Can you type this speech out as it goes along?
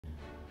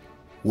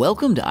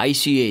Welcome to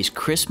ICA's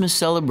Christmas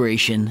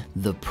celebration,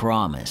 The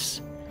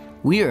Promise.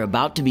 We are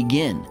about to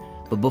begin,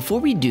 but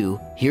before we do,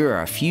 here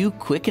are a few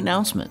quick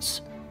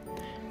announcements.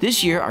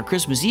 This year, our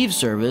Christmas Eve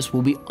service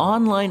will be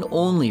online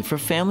only for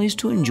families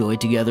to enjoy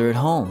together at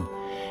home.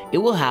 It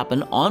will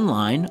happen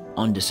online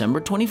on December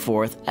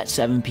 24th at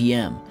 7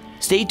 p.m.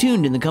 Stay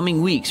tuned in the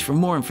coming weeks for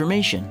more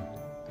information.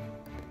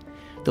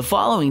 The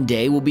following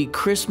day will be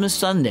Christmas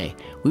Sunday.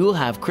 We will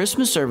have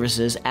Christmas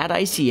services at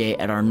ICA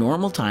at our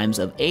normal times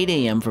of 8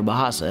 a.m. for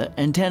Bahasa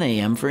and 10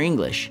 a.m. for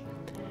English.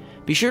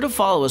 Be sure to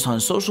follow us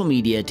on social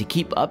media to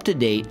keep up to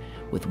date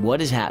with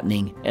what is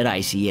happening at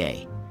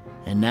ICA.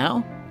 And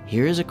now,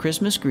 here is a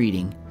Christmas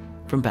greeting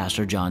from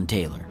Pastor John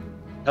Taylor.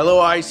 Hello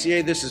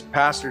ICA, this is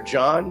Pastor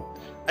John.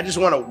 I just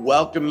want to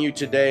welcome you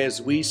today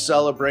as we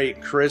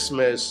celebrate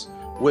Christmas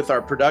with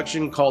our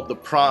production called The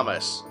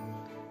Promise.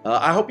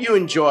 I hope you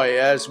enjoy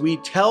as we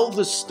tell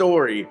the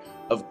story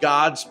of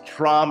God's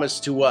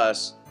promise to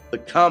us, the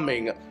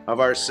coming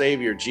of our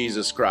Savior,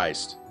 Jesus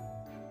Christ.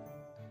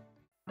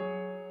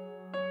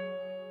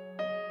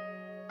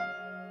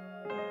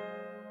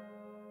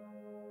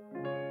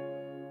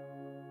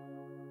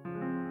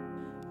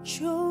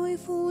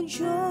 Joyful,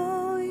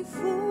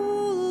 joyful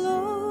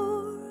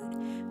Lord,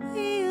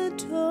 we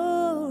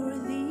adore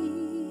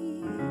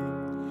thee,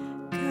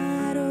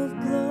 God of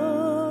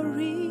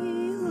glory,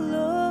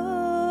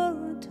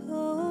 Lord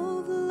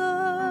of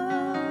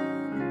love.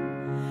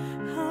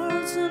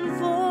 Hearts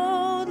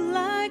unfold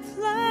like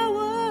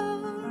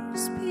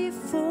flowers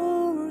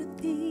before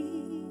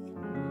thee,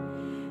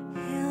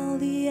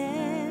 healthy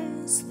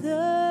as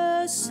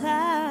the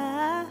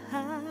sun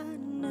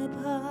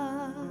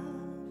above.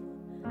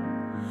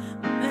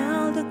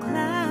 Melt the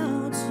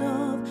clouds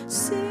of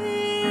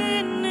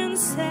sin and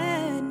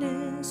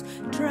sadness,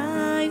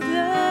 drive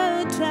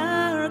the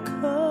dark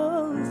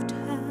of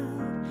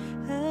doubt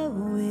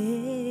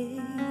away.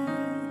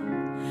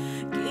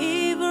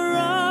 Giver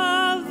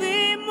of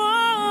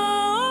immortal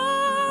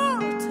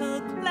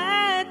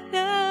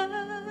gladness,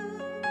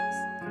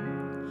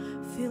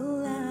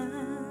 fill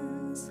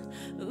us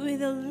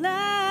with a light.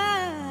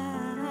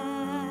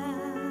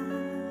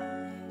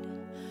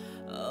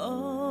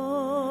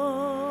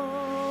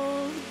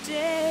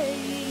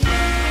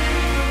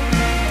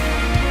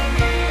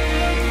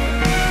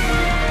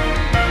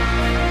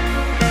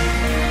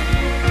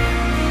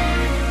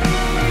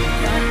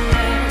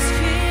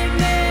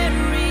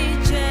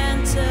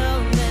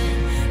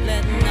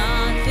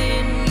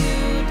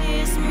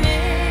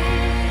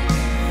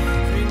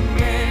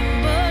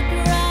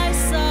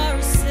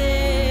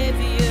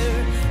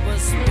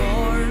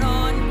 Born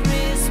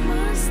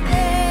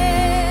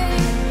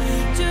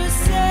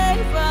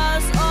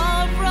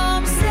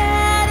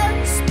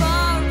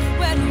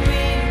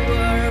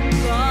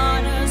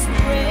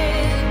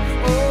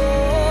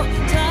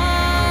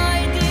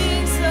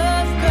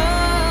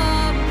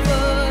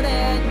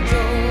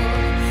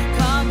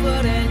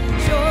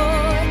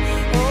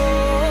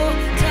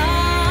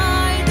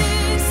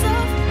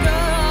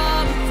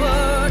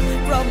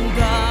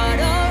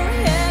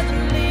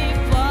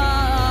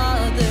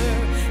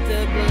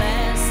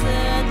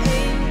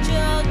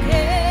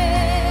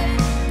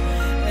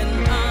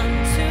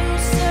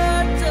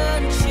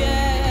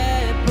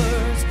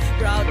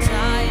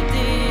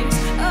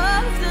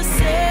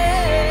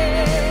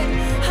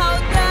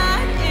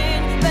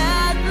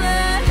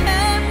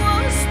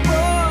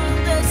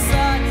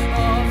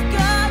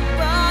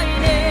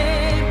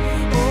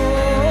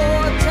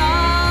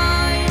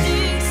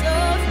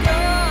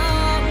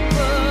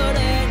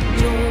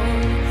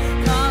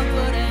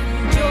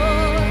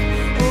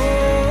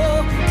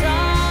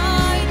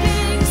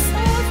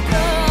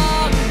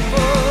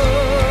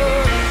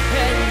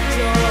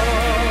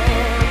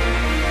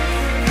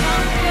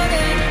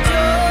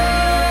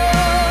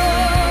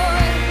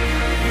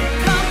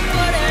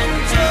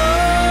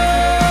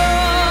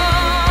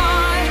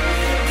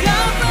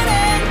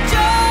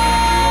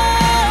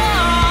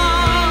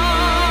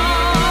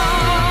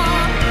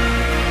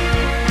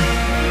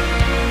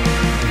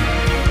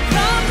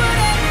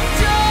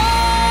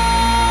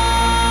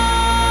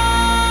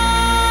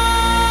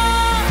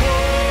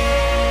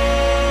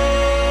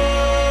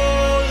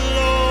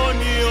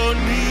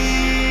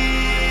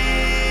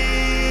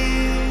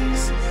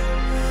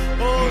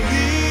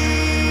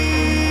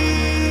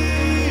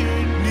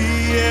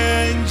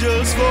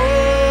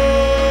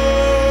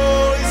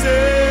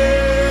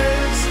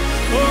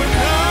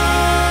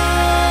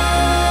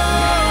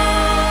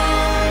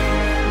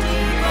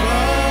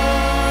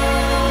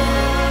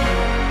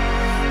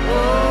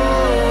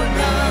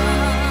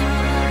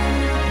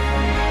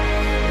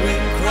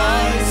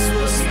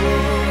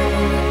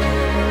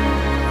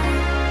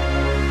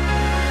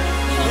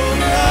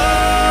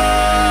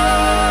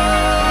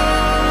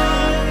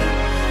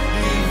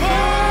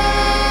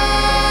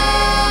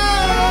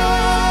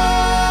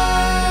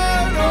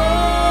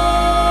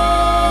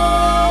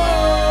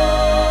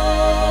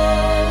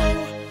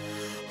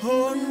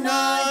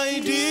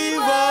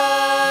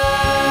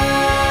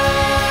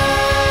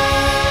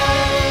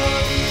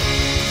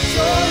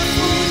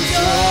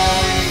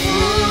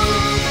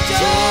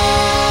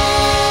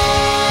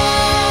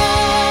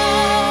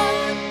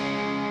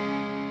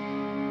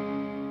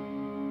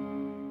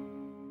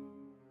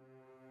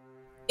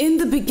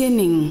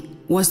beginning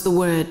was the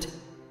Word.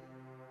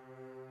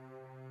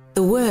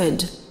 The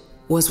Word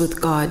was with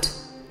God,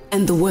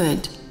 and the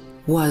Word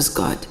was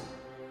God.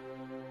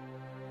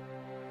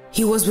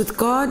 He was with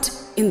God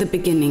in the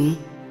beginning.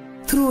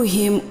 Through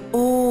him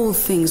all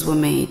things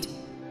were made,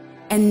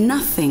 and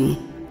nothing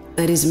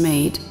that is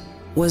made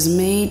was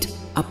made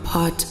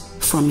apart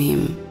from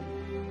him.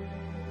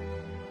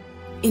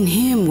 In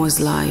him was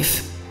life,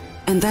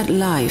 and that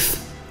life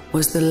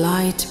was the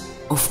light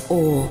of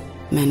all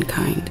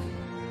mankind.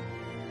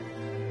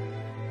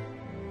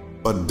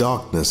 But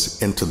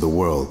darkness entered the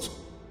world.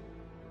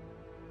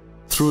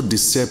 Through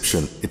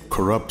deception, it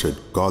corrupted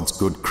God's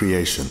good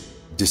creation,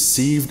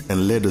 deceived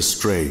and led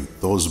astray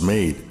those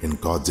made in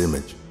God's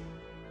image.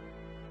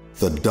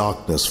 The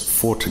darkness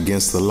fought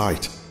against the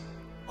light,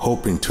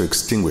 hoping to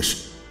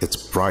extinguish its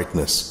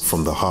brightness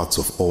from the hearts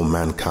of all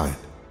mankind.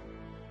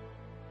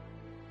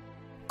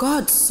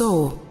 God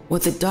saw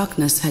what the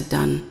darkness had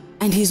done,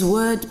 and his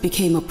word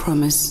became a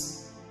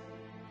promise.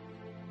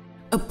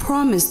 A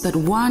promise that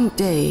one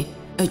day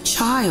a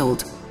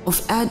child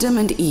of Adam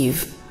and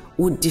Eve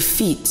would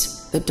defeat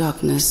the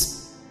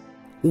darkness,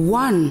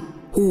 one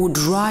who would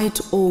right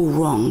all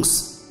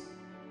wrongs,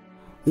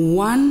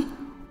 one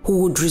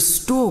who would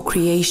restore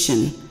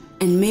creation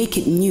and make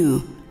it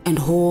new and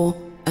whole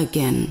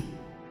again.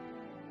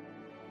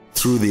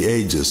 Through the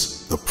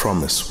ages, the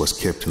promise was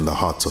kept in the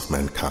hearts of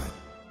mankind.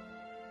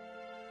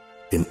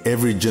 In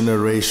every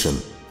generation,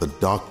 the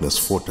darkness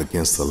fought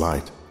against the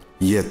light,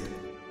 yet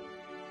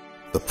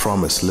the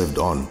promise lived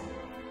on,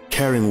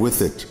 carrying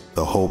with it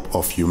the hope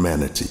of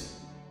humanity.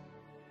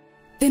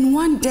 Then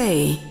one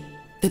day,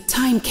 the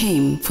time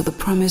came for the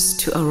promise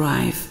to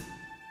arrive.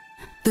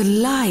 The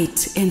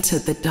light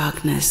entered the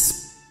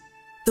darkness.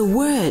 The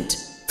Word,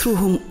 through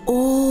whom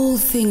all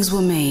things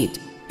were made,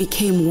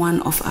 became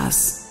one of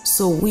us,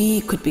 so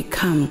we could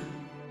become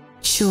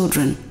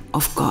children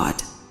of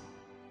God.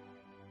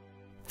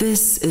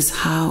 This is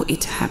how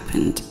it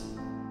happened.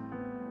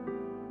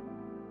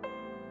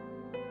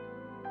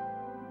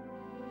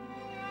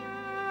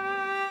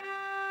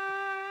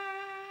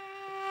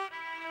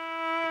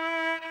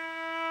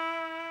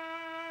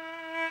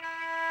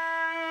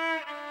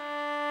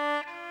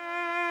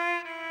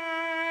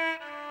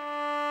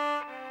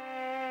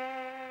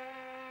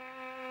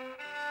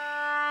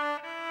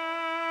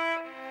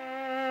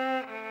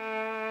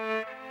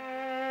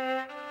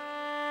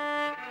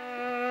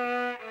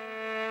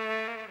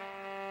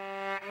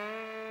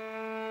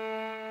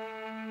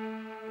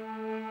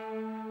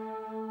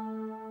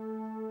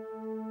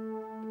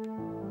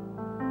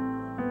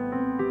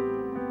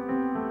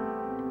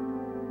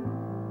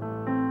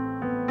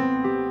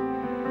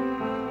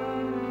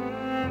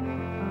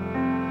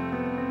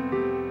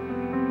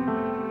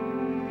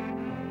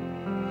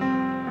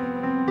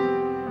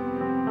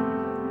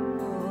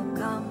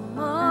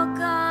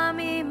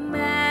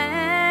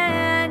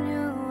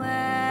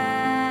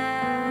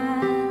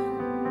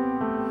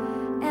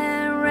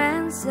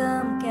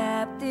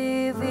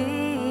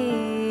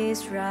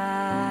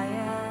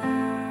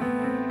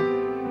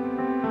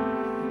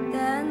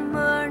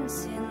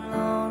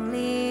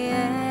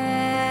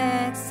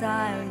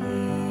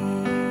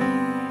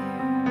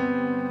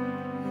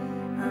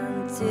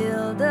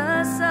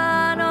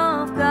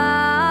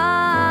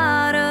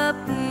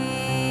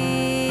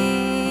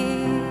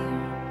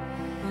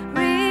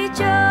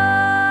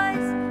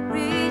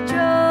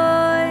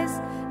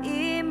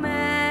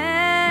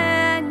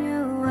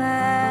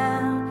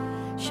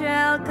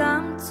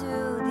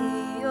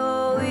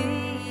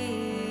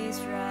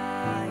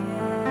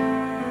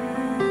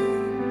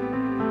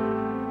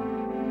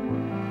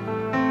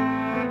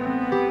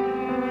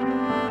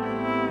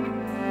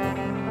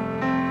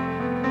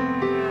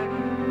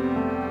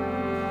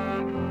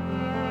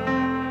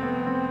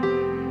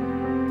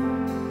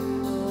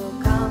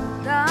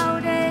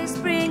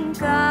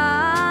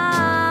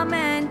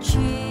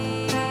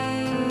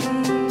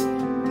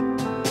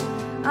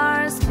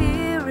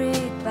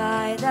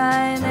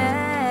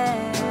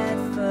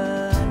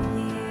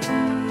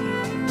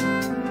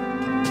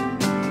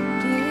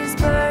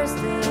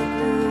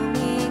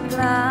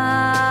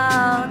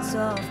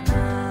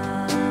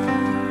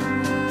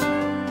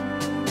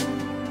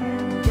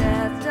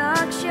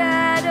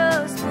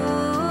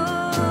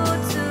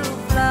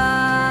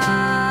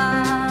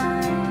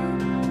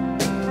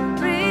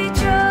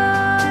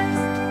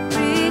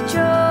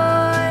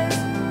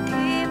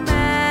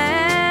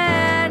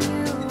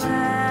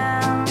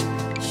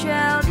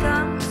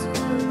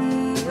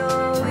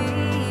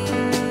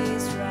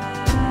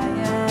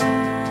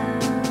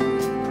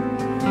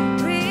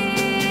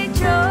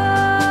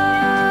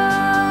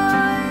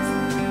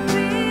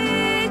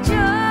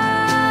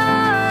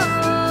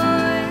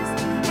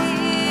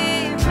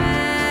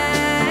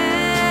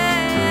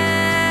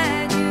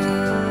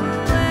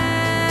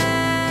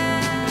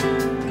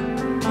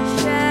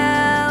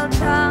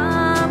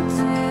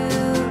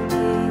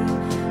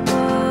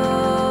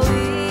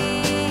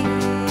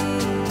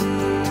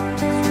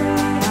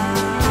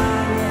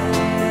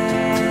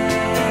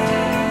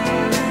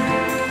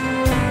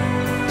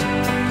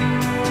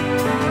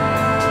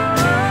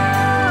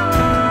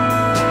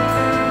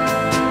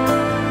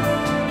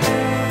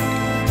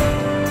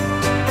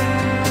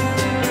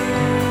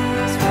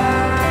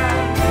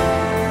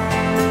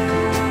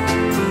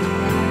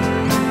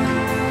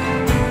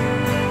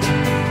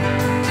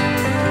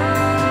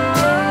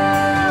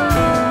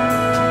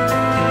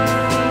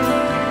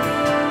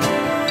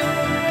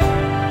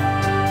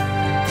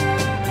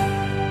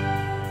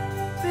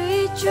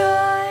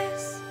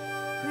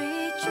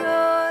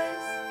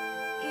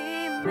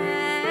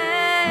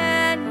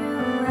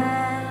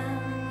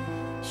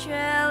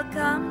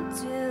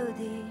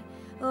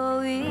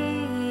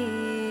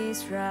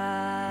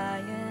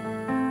 triumph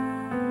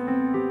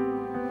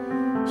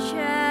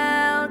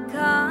shall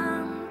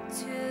come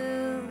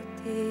to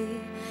thee,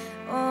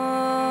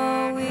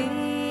 O we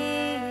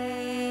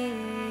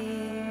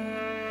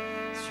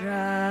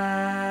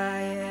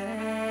triumph.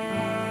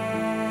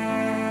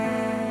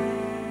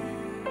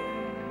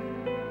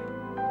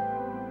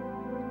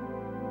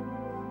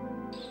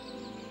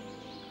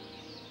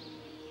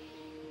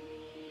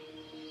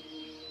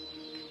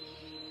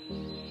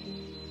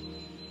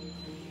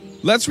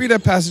 Let's read a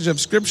passage of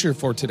scripture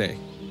for today.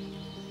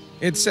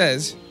 It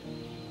says,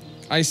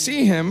 I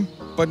see him,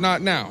 but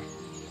not now.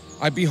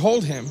 I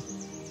behold him,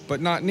 but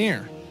not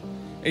near.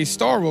 A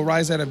star will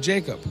rise out of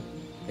Jacob.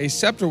 A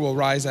scepter will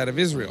rise out of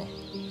Israel.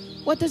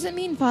 What does it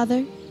mean,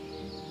 Father?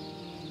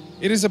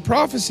 It is a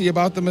prophecy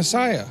about the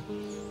Messiah,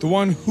 the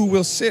one who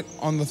will sit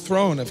on the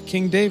throne of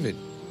King David.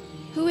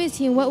 Who is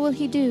he and what will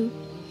he do?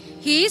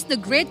 He is the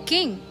great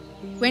king.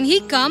 When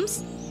he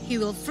comes, he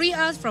will free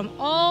us from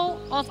all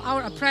of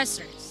our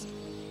oppressors.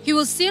 He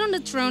will sit on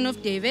the throne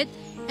of David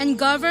and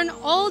govern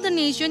all the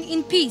nation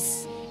in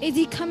peace. Is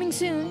he coming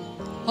soon?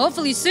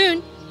 Hopefully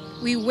soon.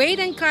 We wait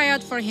and cry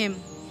out for him,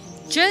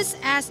 just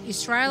as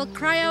Israel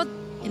cried out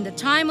in the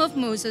time of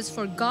Moses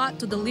for God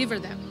to deliver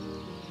them.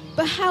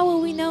 But how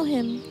will we know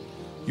him?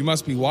 You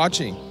must be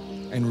watching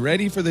and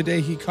ready for the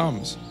day he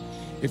comes.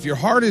 If your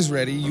heart is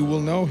ready, you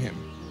will know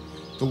him.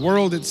 The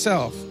world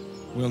itself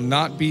will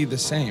not be the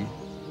same.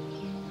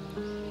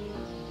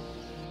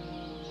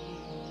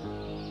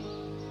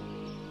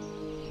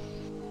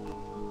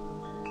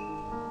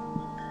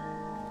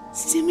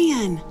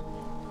 Simeon,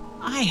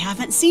 I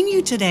haven't seen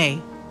you today.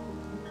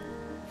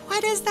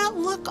 What is that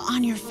look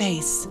on your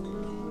face?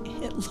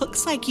 It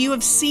looks like you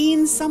have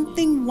seen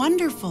something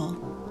wonderful.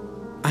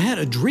 I had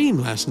a dream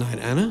last night,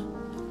 Anna.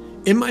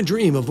 In my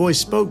dream, a voice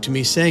spoke to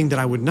me saying that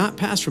I would not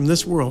pass from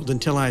this world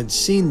until I had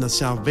seen the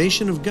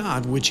salvation of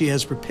God which he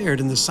has prepared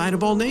in the sight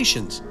of all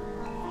nations,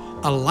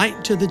 a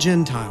light to the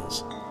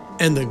Gentiles,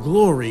 and the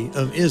glory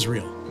of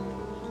Israel.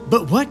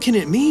 But what can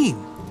it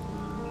mean?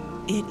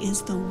 It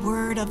is the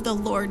word of the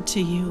Lord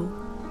to you.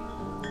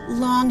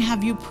 Long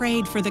have you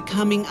prayed for the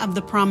coming of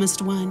the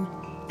promised one,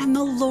 and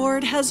the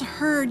Lord has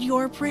heard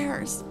your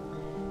prayers.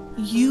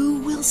 You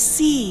will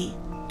see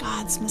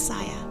God's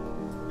Messiah.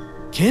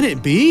 Can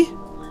it be?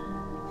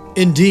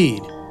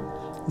 Indeed,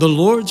 the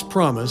Lord's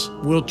promise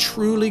will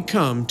truly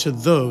come to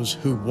those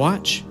who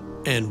watch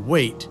and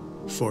wait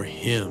for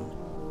him.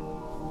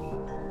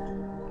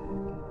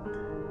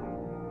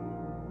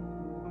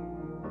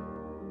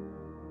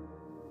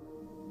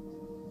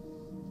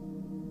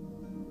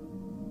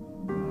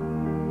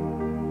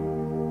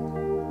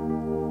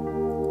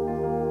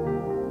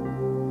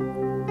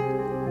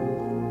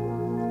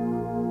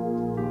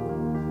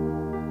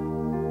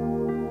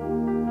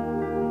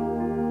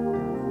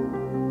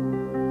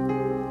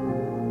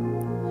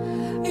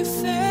 If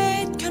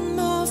faith can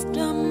move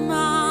the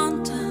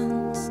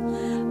mountains,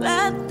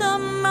 let the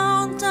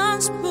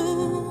mountains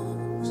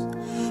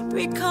move.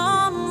 We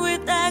come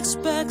with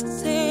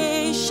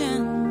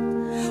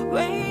expectation,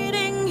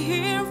 waiting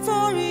here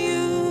for you.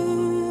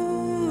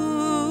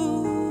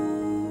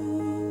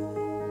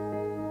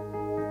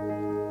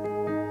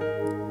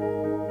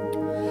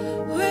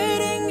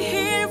 Waiting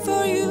here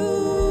for you.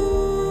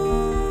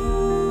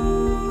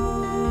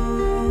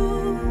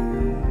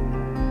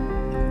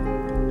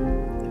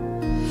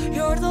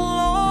 You're the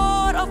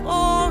Lord of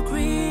all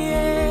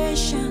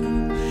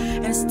creation,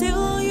 and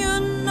still you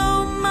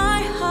know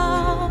my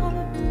heart.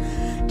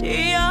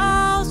 The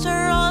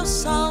author of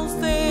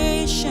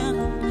salvation,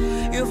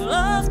 you've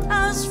loved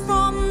us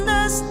from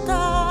the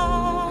start.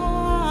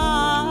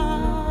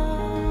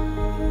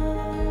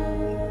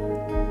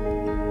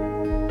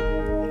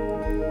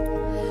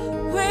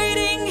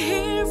 Waiting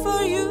here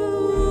for you,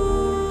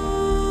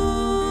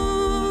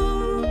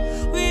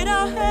 with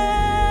our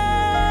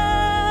hands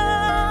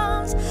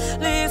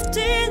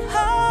lifted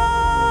high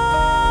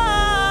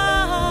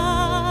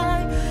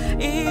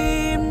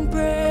in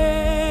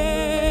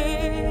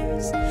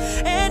praise.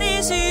 And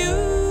it's you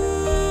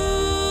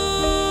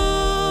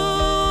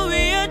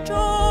we adore,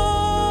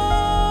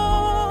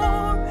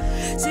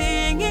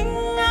 singing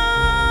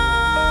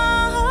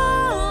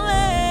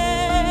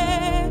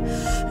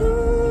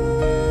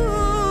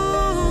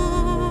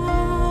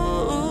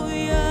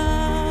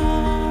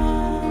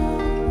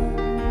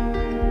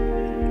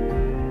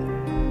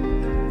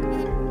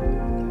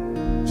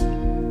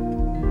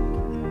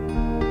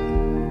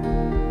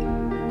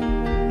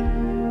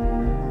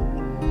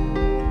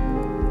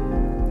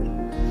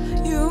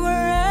You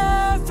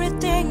are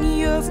everything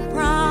you've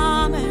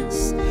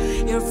promised.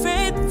 Your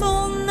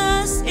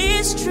faithfulness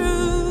is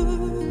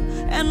true,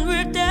 and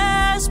we're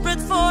desperate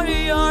for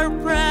your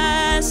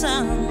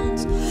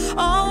presence.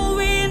 All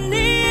we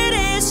need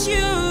is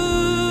you.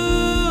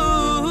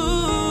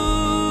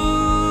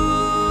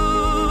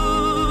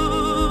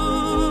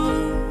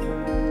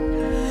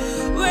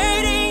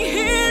 Waiting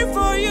here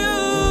for you,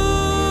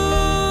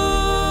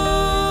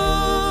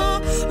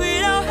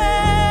 with our hands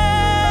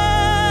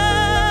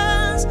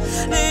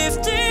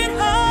lifted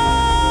high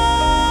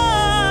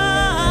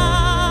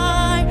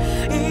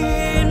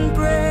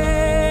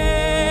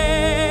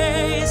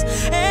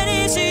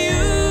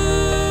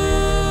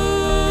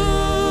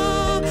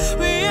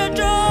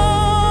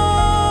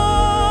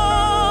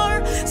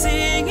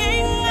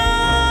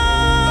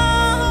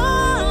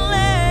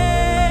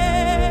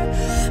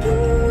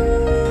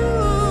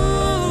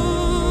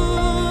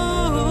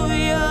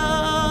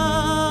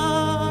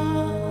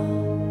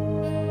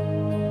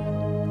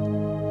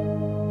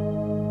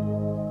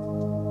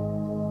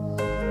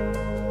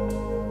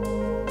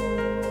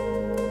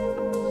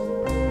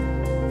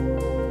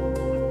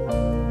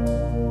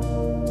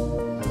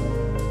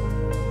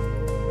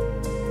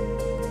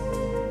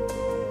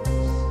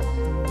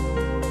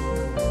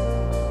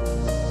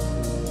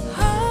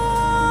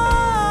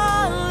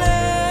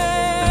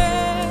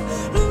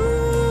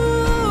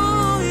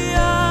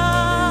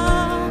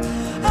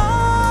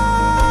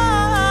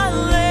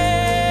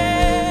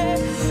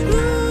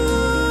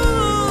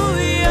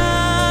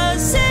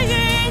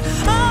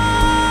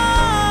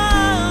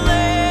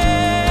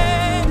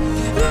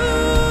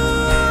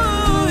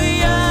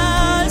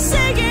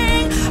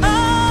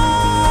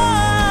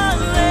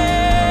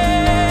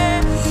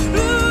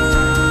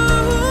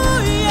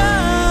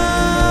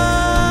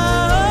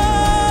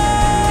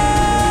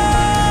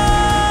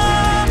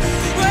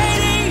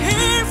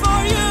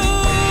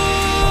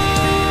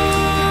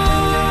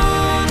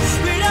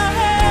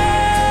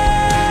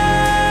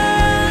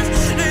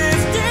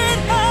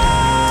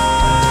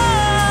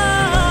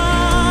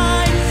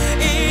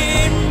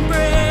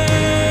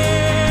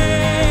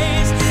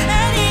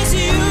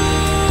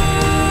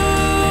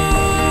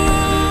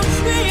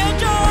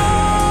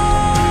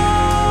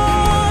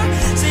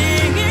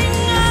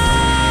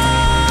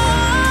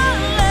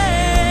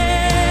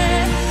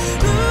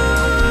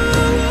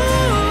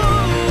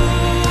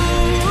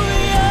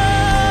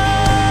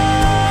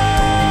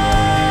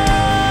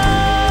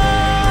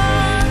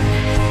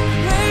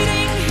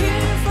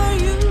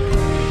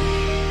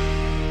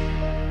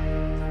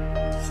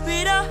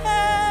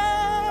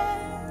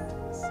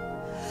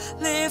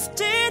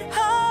lifted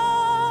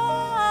high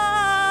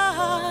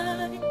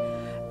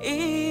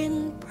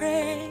in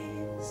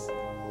praise.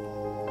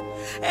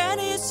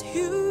 And it's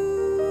you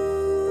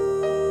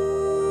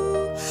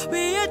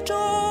we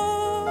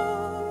adore,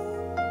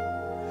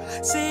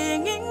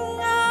 singing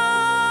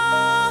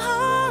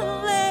hallelujah,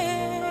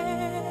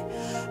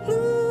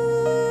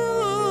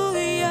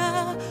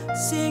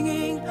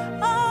 singing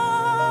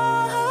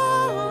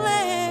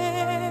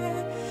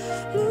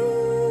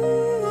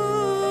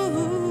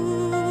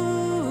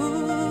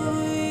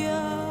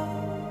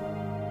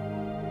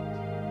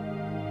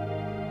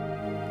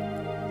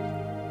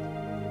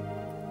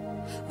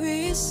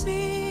we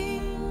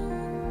sing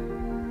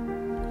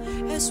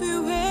as we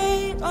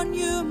wait on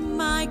you,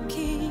 my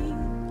King.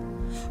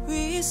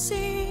 We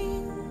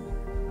sing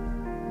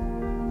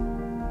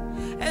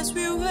as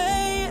we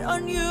wait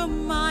on you,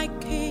 my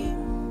King.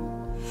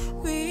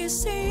 We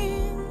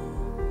sing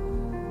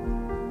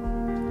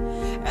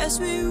as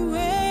we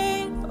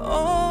wait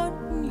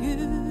on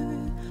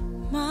you,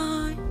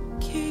 my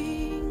King.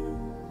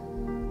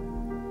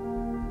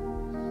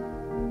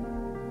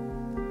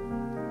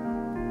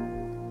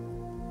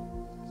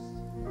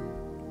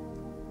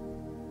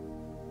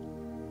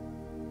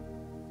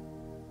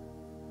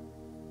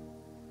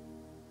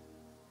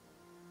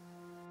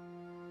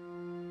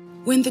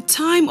 When the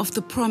time of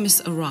the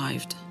promise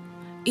arrived,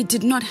 it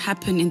did not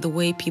happen in the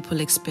way people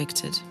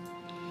expected.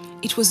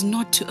 It was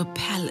not to a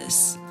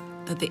palace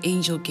that the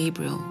angel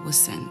Gabriel was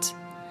sent,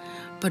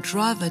 but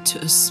rather to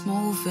a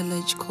small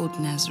village called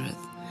Nazareth,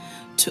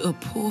 to a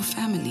poor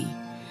family,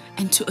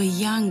 and to a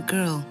young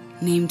girl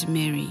named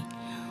Mary,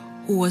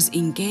 who was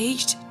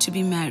engaged to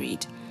be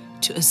married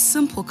to a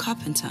simple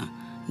carpenter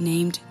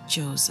named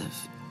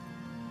Joseph.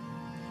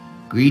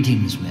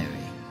 Greetings,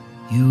 Mary,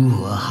 you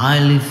who are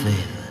highly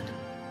favored.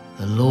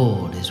 The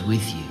Lord is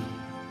with you.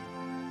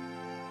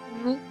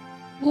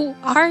 Who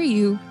are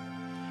you?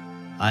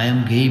 I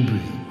am Gabriel,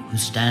 who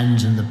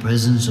stands in the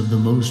presence of the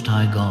Most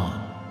High God.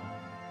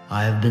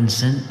 I have been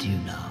sent to you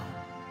now.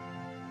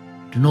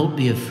 Do not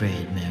be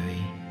afraid,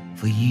 Mary,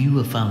 for you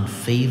have found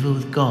favor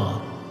with God.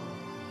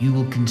 You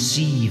will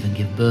conceive and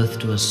give birth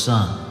to a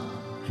son,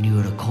 and you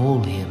are to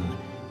call him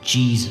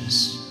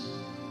Jesus.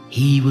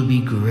 He will be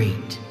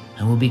great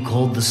and will be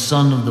called the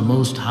Son of the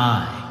Most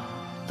High.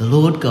 The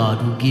Lord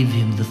God will give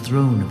him the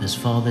throne of his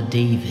father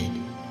David,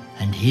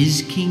 and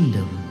his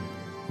kingdom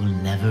will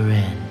never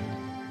end.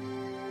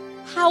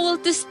 How will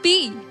this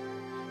be,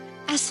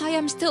 as I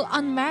am still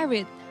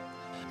unmarried?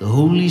 The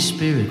Holy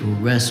Spirit will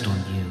rest on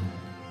you,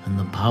 and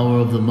the power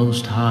of the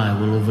Most High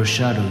will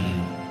overshadow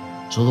you.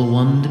 So the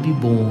one to be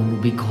born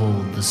will be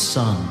called the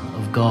Son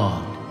of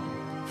God,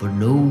 for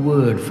no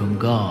word from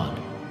God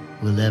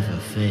will ever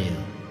fail.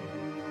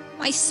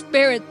 My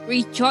spirit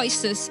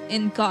rejoices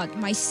in God,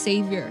 my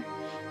Savior,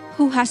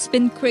 who has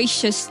been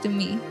gracious to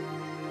me.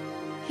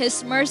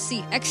 His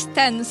mercy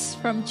extends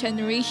from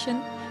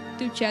generation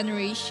to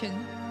generation.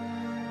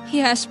 He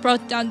has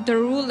brought down the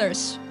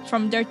rulers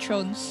from their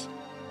thrones,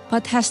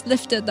 but has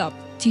lifted up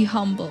the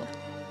humble.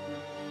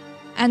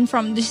 And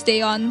from this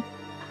day on,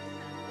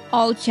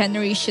 all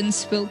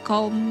generations will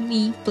call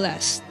me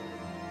blessed.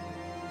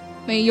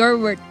 May your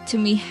word to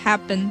me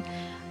happen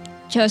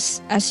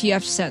just as you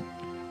have said.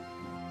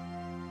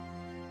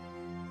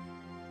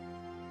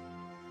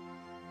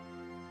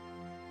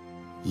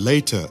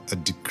 Later, a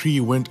decree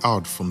went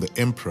out from the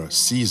Emperor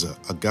Caesar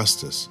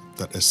Augustus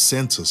that a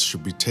census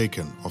should be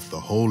taken of the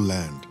whole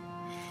land.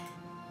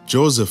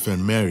 Joseph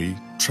and Mary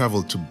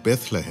traveled to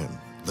Bethlehem,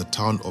 the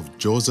town of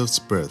Joseph's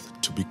birth,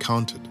 to be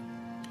counted.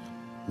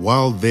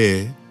 While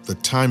there, the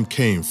time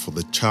came for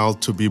the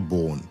child to be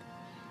born.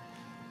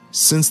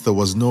 Since there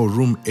was no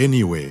room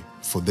anywhere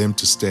for them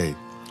to stay,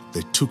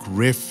 they took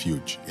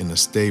refuge in a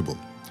stable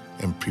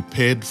and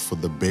prepared for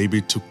the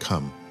baby to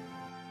come.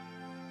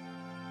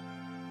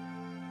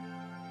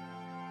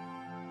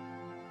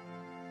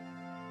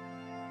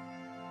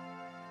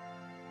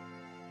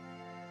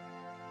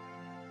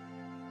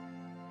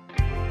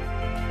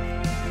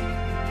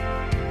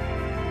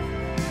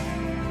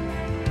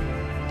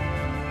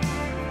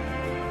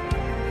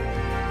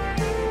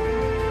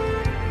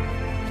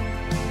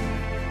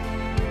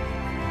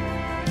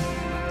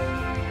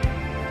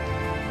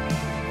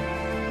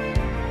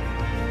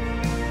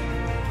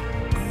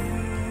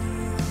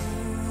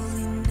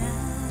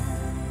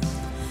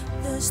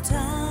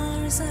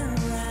 Stars are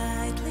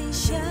brightly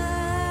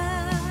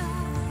shining.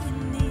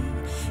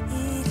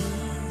 It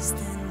is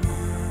the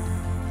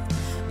night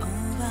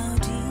of our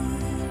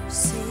dear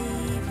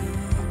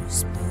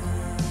Savior's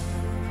birth.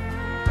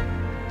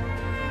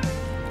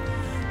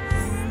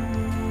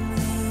 Long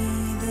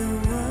lay the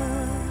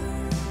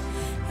world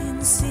in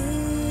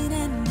sin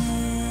and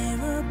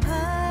error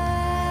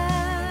pining,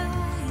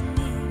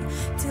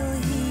 till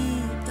He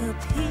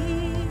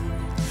appeared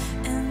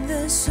and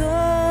the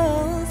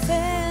soul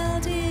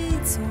felt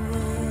its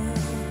worth.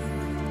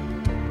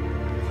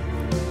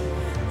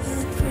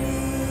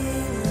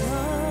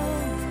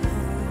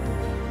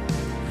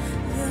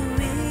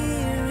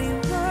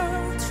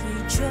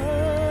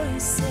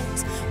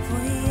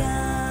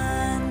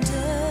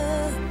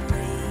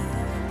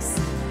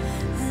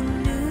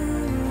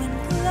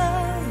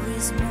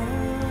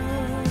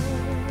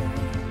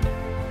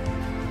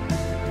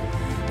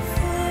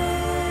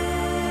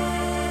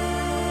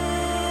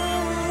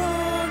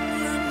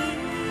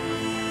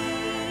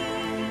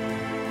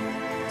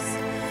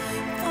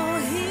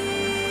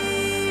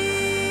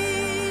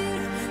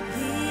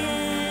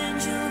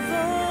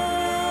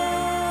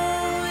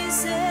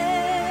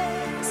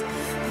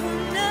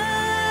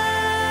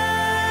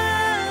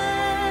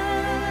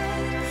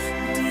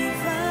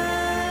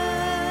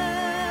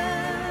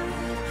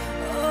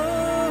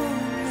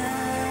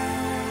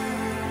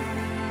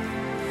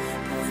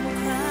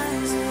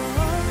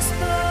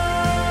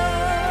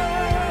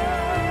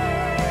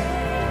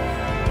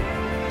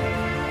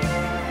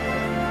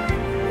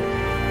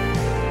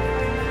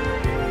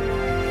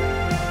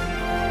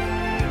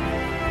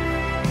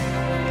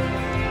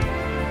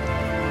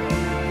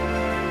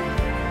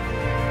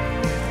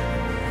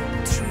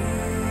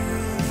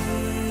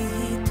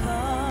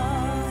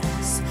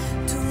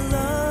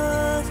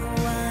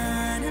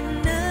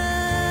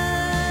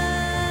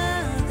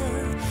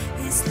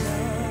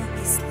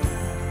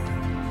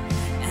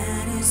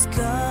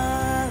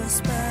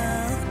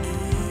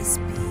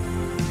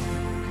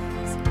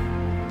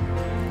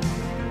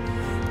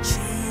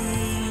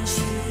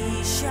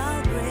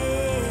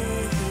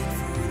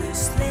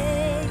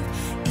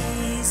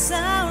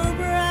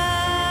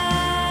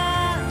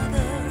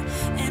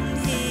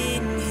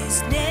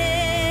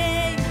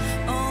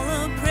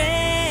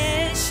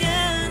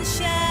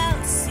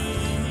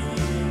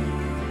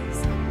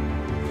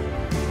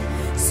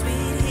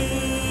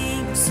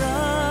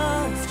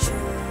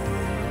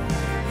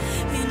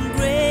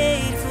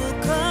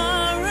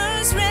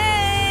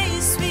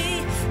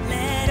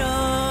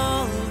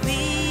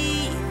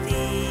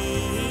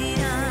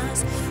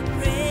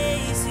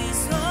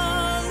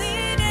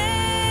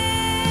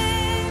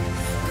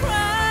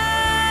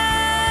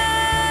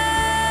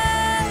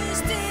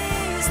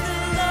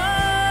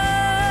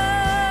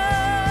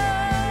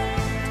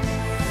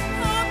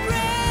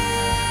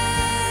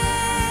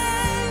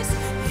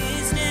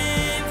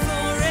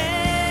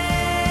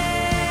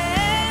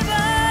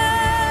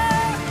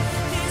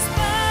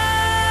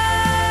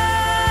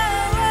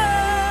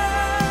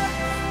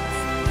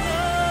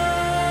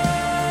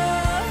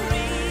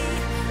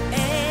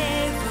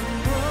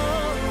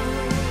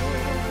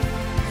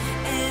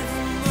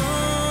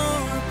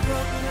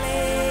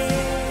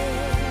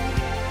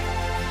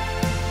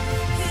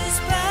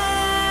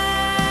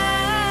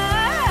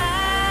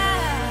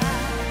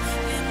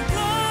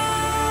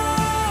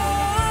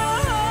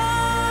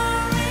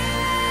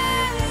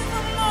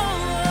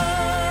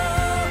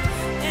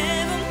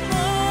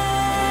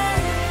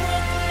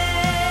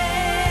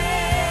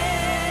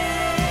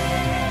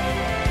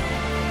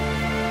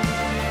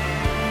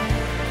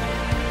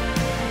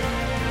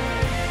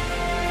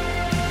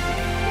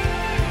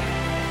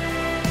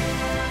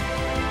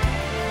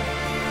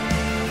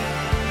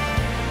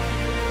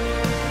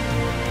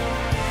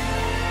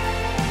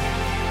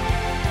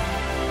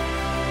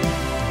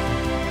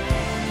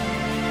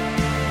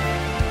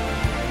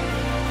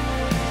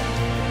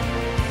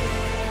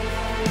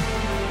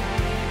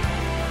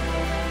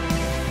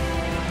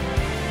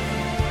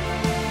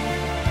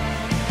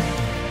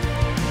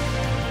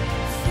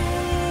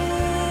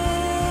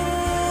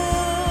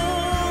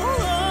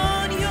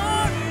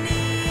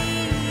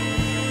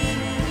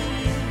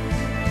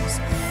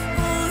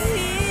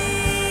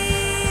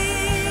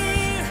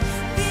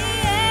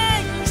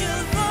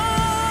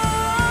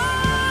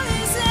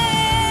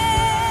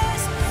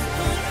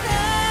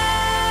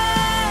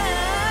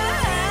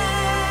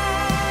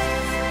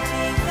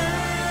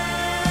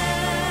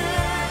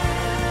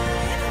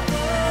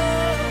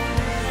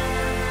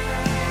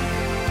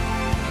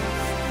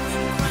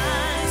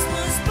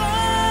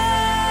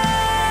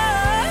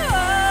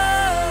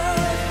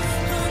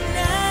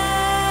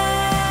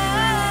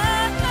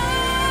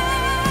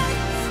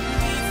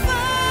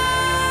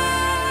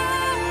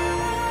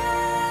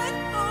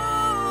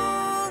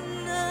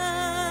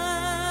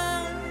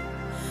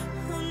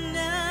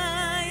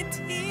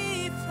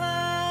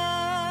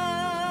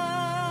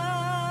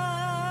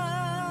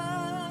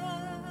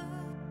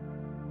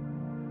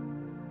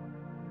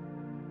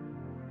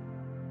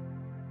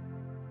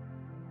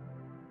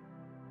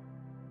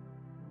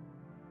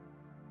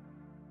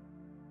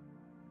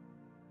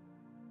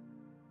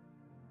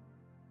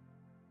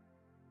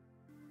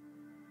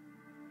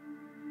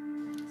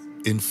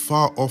 In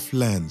far-off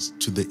lands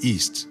to the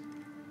east,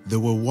 there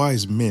were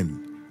wise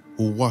men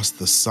who watched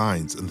the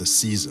signs and the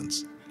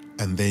seasons,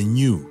 and they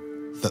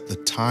knew that the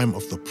time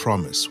of the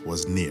promise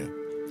was near.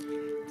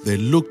 They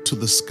looked to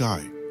the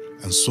sky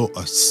and saw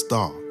a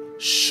star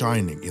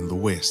shining in the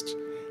west,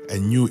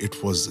 and knew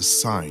it was a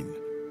sign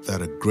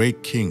that a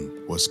great king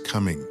was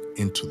coming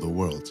into the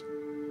world.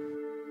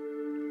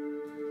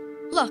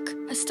 Look,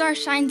 a star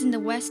shines in the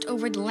west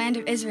over the land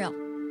of Israel.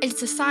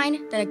 It's a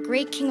sign that a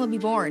great king will be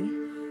born.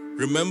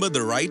 Remember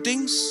the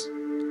writings?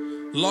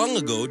 Long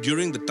ago,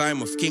 during the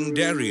time of King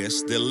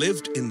Darius, there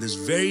lived in this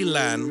very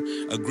land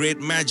a great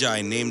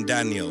magi named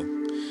Daniel.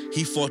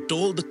 He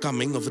foretold the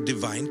coming of a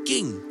divine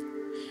king.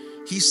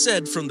 He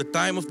said from the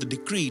time of the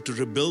decree to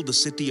rebuild the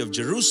city of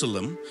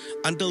Jerusalem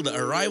until the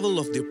arrival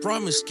of the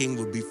promised king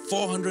would be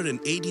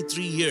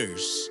 483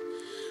 years.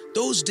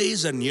 Those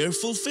days are near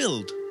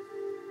fulfilled.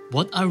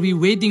 What are we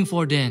waiting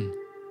for then?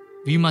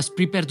 We must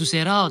prepare to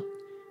set out.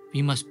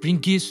 We must bring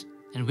gifts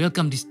and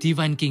welcome this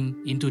divine king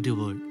into the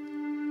world.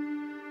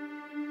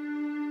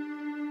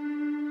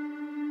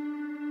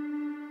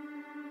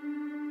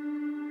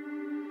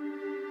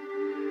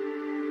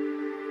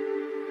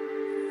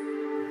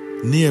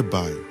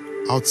 Nearby,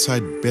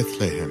 outside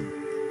Bethlehem,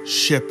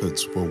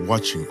 shepherds were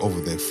watching over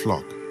their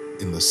flock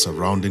in the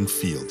surrounding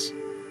fields.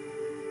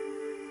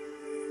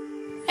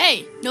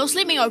 Hey, no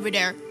sleeping over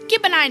there.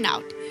 Keep an eye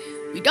out.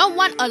 We don't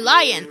want a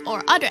lion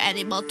or other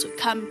animal to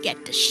come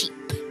get the sheep.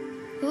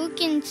 Who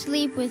can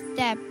sleep with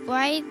that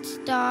bright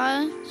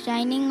star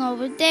shining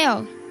over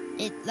there?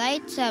 It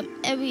lights up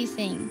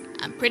everything.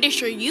 I'm pretty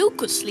sure you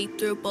could sleep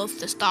through both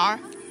the star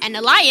and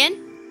the lion.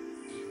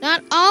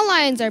 Not all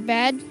lions are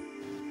bad.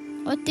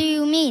 What do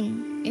you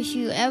mean? If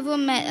you ever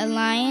met a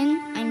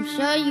lion, I'm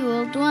sure you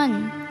will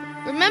run.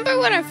 Remember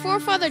what our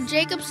forefather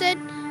Jacob said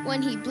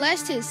when he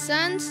blessed his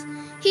sons?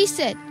 He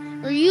said,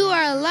 "For you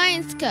are a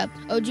lion's cub,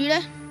 O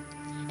Judah,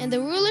 and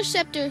the ruler's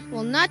scepter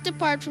will not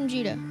depart from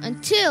Judah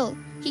until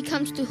he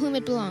comes to whom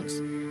it belongs,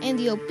 and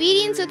the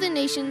obedience of the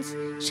nations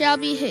shall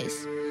be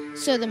his."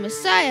 So the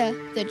Messiah,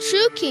 the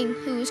true king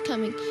who is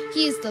coming,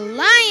 he is the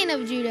Lion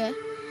of Judah,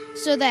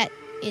 so that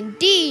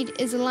indeed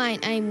is the lion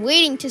I am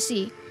waiting to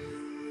see.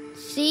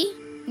 See,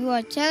 you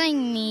are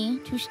telling me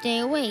to stay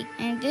awake,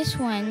 and this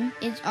one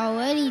is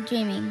already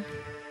dreaming.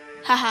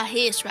 Haha,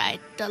 he is right.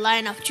 The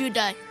Lion of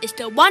Judah is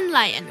the one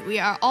lion we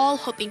are all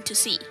hoping to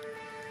see.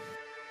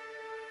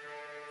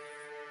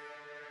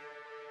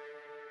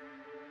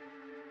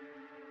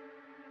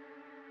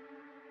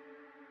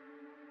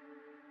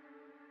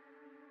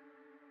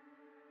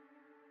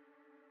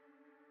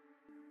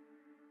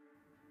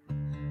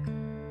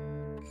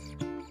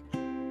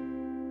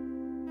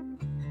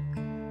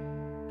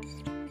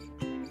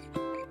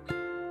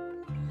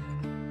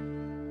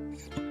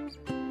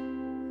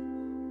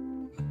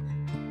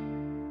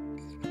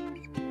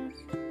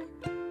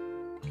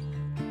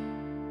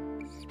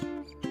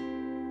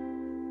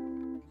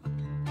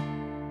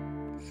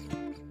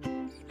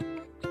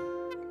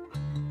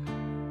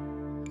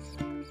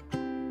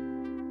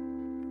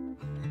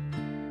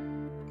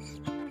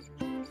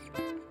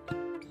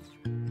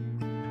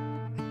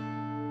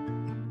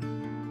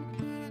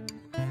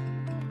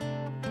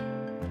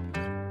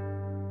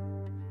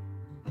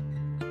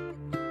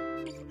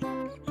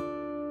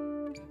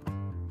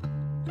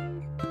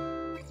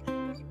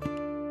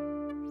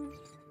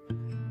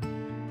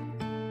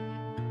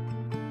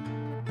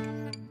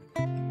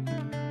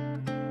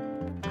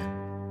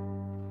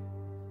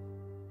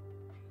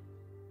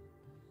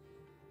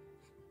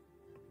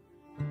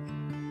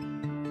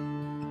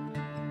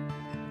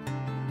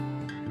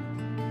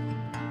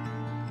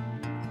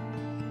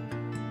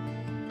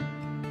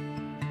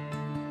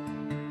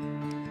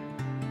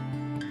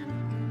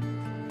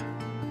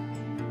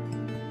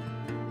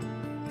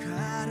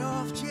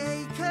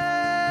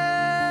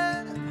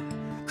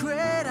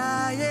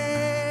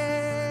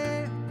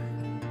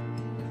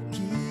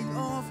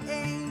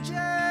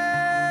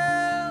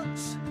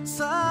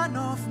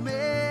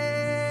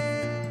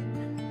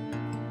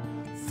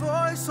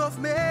 Of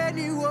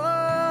many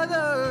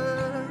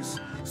waters,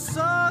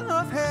 song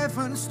of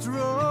heaven's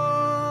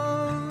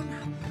throne,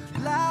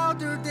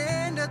 louder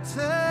than the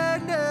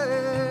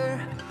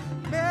thunder,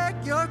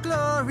 make your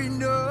glory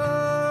known.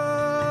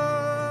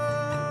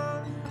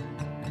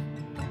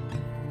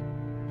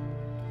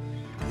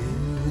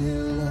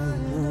 Hail,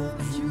 Lion of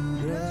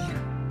Judah,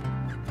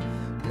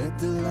 let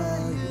the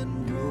lion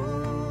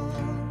roar.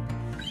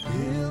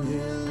 Hail,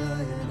 hail,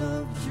 Lion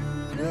of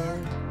Judah,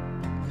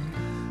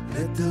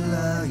 let the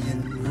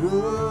lion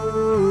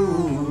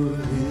roar.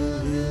 Hail,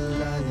 hail,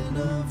 Lion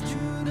of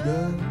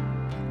Judah,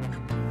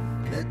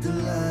 let the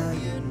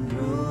lion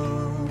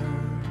roar.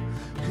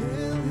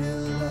 Hail,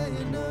 hail,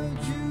 Lion of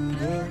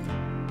Judah,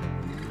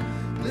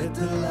 let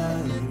the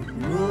lion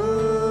roar.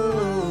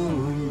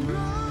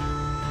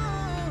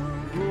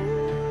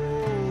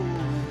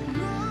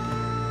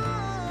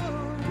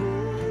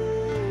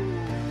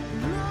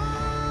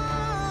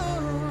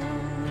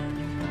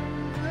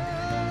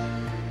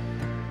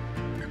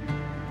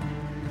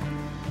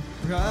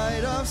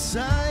 Pride of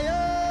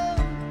Zion,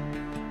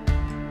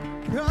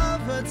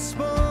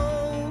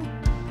 small,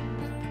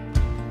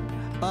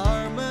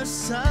 our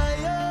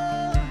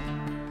Messiah,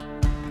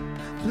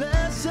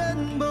 flesh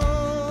and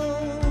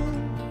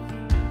bone.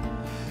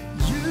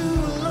 You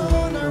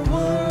alone are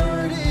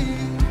worthy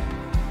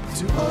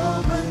to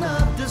open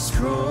up the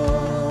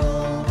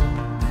scroll.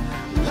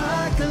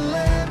 Like a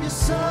lamb you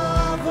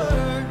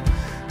suffered,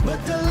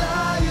 but the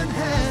lion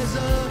has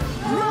a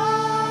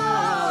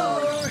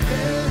roar.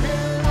 Hail,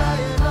 hail,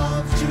 Lion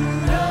of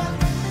Judah,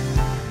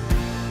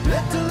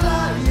 let the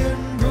lion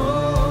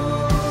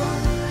roar.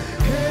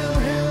 Hail,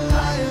 hail,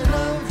 Lion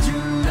of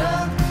Judah,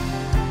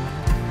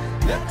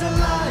 let the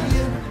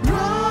lion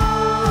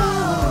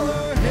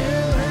roar.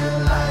 Hail, hail,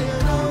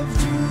 Lion of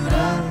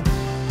Judah,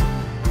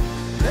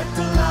 let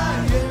the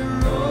lion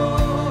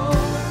roar.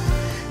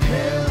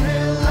 Hail,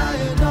 hail,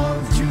 Lion of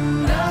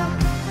Judah,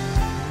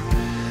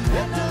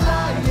 let the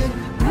lion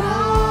roar.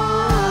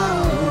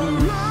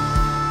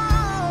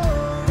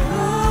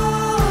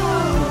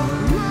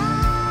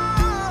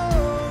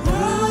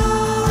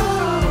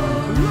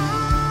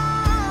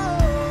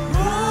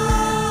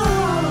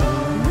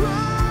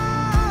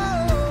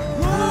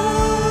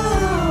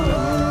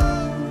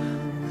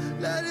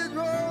 Let it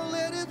roar,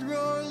 let it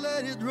roar,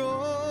 let it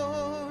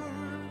roar.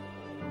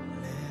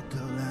 Let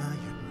the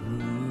lion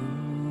roar.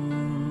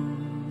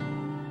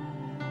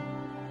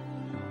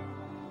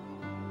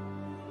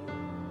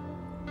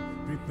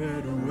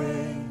 Prepare the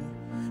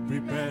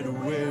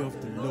way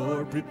of the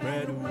Lord,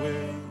 prepare the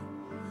way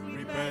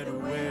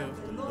of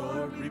the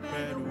Lord,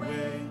 prepare the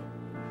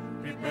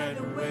way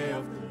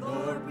of the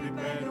Lord,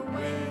 prepare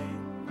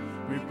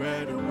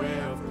the way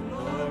of the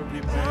Lord,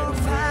 prepare the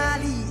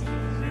valley,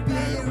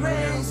 be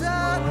raised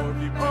up,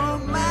 oh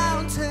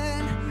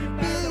mountain,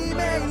 be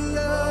made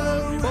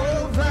low,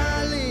 oh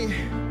valley,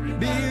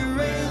 be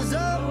raised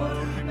up,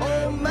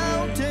 oh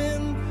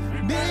mountain,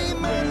 be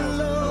made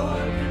low,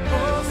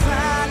 oh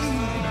valley,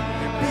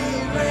 be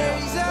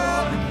raised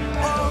up,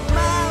 oh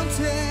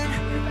mountain,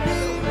 be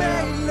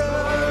made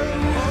low,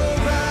 oh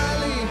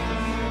valley,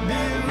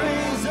 be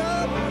raised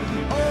up,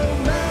 oh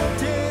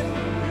mountain,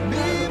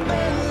 be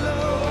made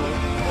low,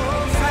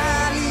 oh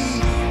valley,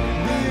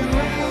 be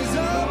raised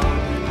up,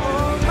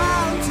 oh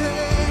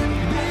mountain,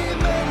 be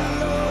made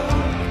low,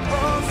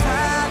 oh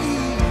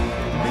valley,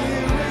 be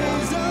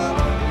raised up,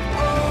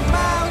 oh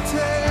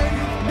mountain,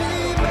 be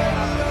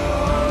made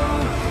low.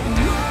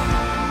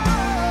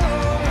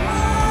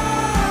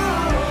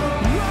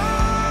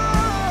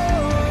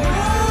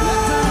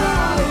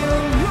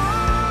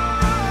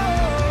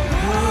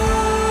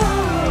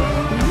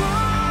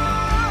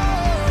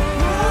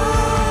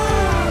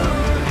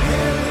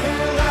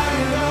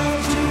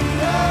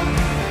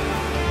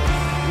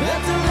 Let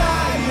the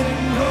lion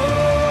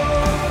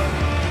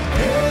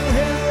Hail,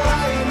 hail,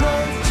 Lion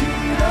of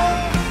Judah,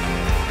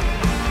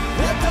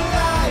 let the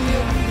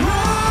lion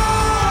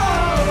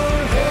roar.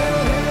 Hail,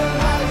 hail, Lion of Judah, let the lion roar. Hail, hail,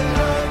 Lion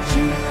of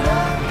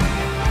Judah,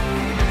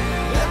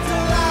 let the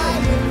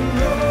lion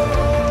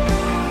roar.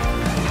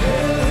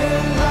 Hail,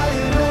 hail,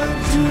 Lion of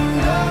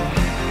Judah,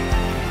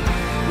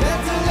 let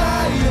the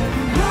lion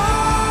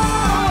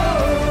roar.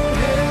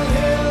 Hail,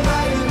 hail,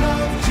 Lion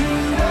of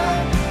Judah,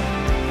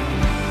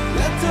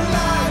 let the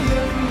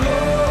lion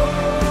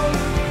roar.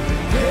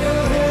 Hail,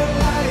 hail,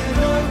 Lion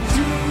of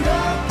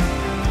Judah,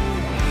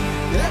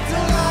 let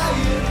the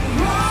lion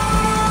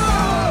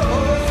roar.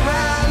 Oh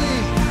valley,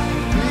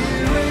 be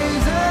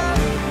raised up,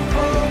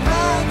 oh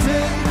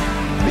mountain,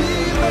 be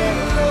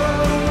made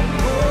low.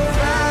 Oh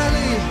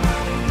valley,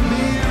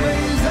 be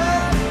raised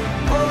up,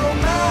 oh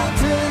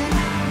mountain,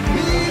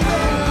 be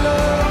made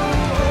low.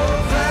 Oh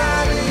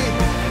valley,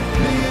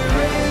 be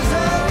raised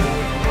up,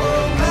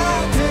 oh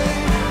mountain,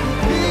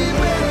 be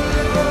made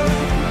low.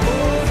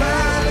 Oh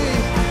valley,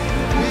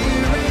 be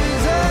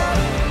raised up,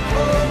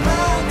 oh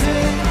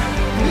mountain,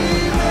 be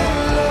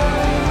made low.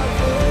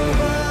 Oh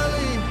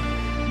valley,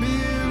 be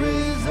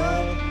raised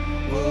up,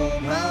 oh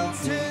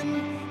mountain,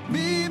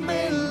 be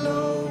made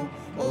low.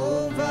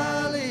 Oh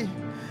valley,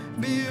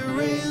 be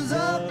raised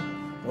up,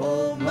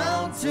 oh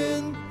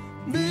mountain,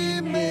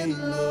 be made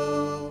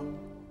low.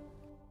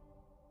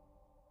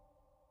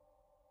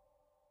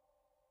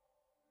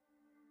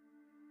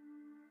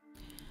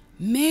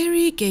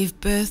 Mary gave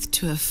birth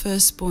to a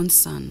firstborn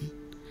son.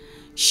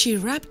 She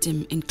wrapped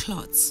him in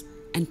cloths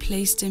and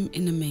placed him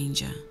in a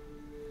manger.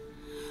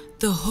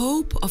 The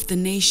hope of the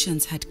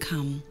nations had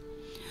come,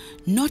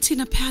 not in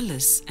a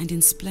palace and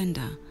in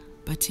splendor,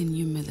 but in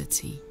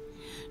humility,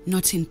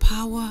 not in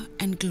power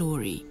and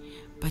glory,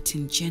 but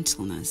in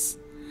gentleness.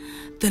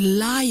 The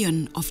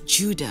Lion of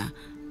Judah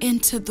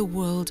entered the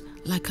world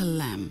like a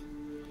lamb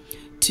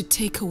to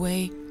take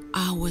away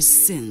our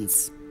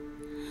sins.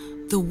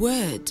 The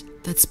word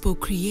that spoke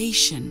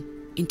creation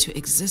into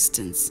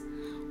existence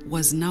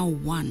was now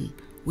one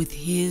with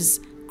his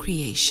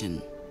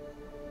creation.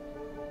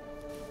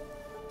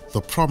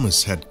 The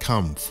promise had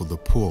come for the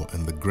poor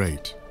and the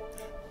great.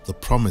 The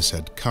promise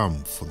had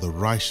come for the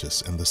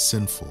righteous and the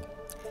sinful.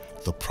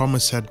 The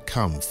promise had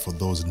come for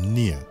those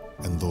near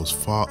and those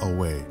far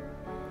away.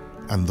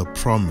 And the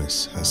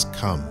promise has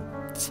come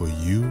for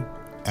you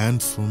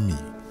and for me.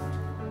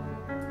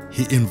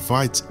 He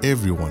invites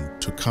everyone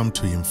to come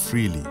to him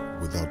freely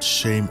without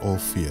shame or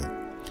fear,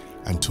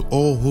 and to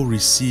all who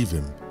receive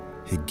him,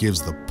 he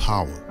gives the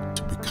power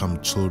to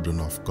become children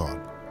of God.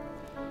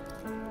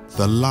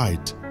 The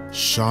light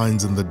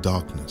shines in the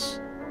darkness,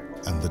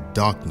 and the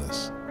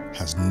darkness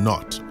has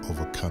not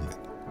overcome it.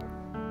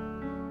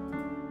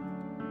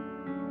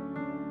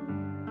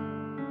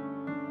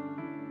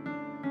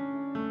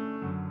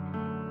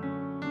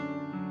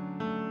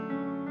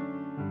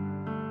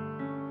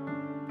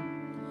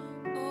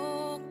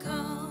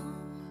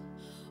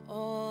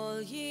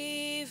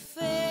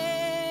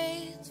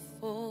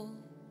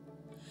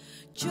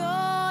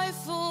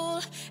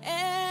 Joyful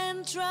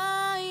and triumphant,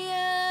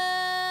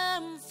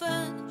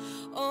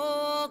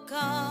 oh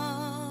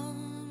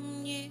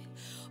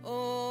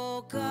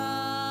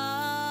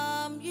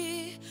come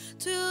ye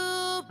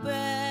to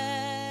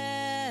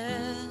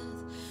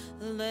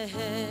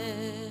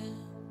Bethlehem.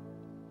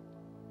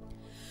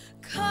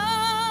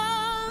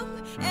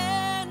 Come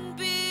and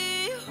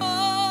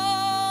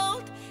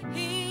behold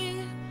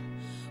him,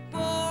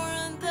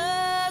 born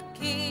the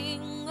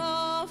King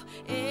of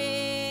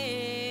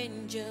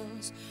angels.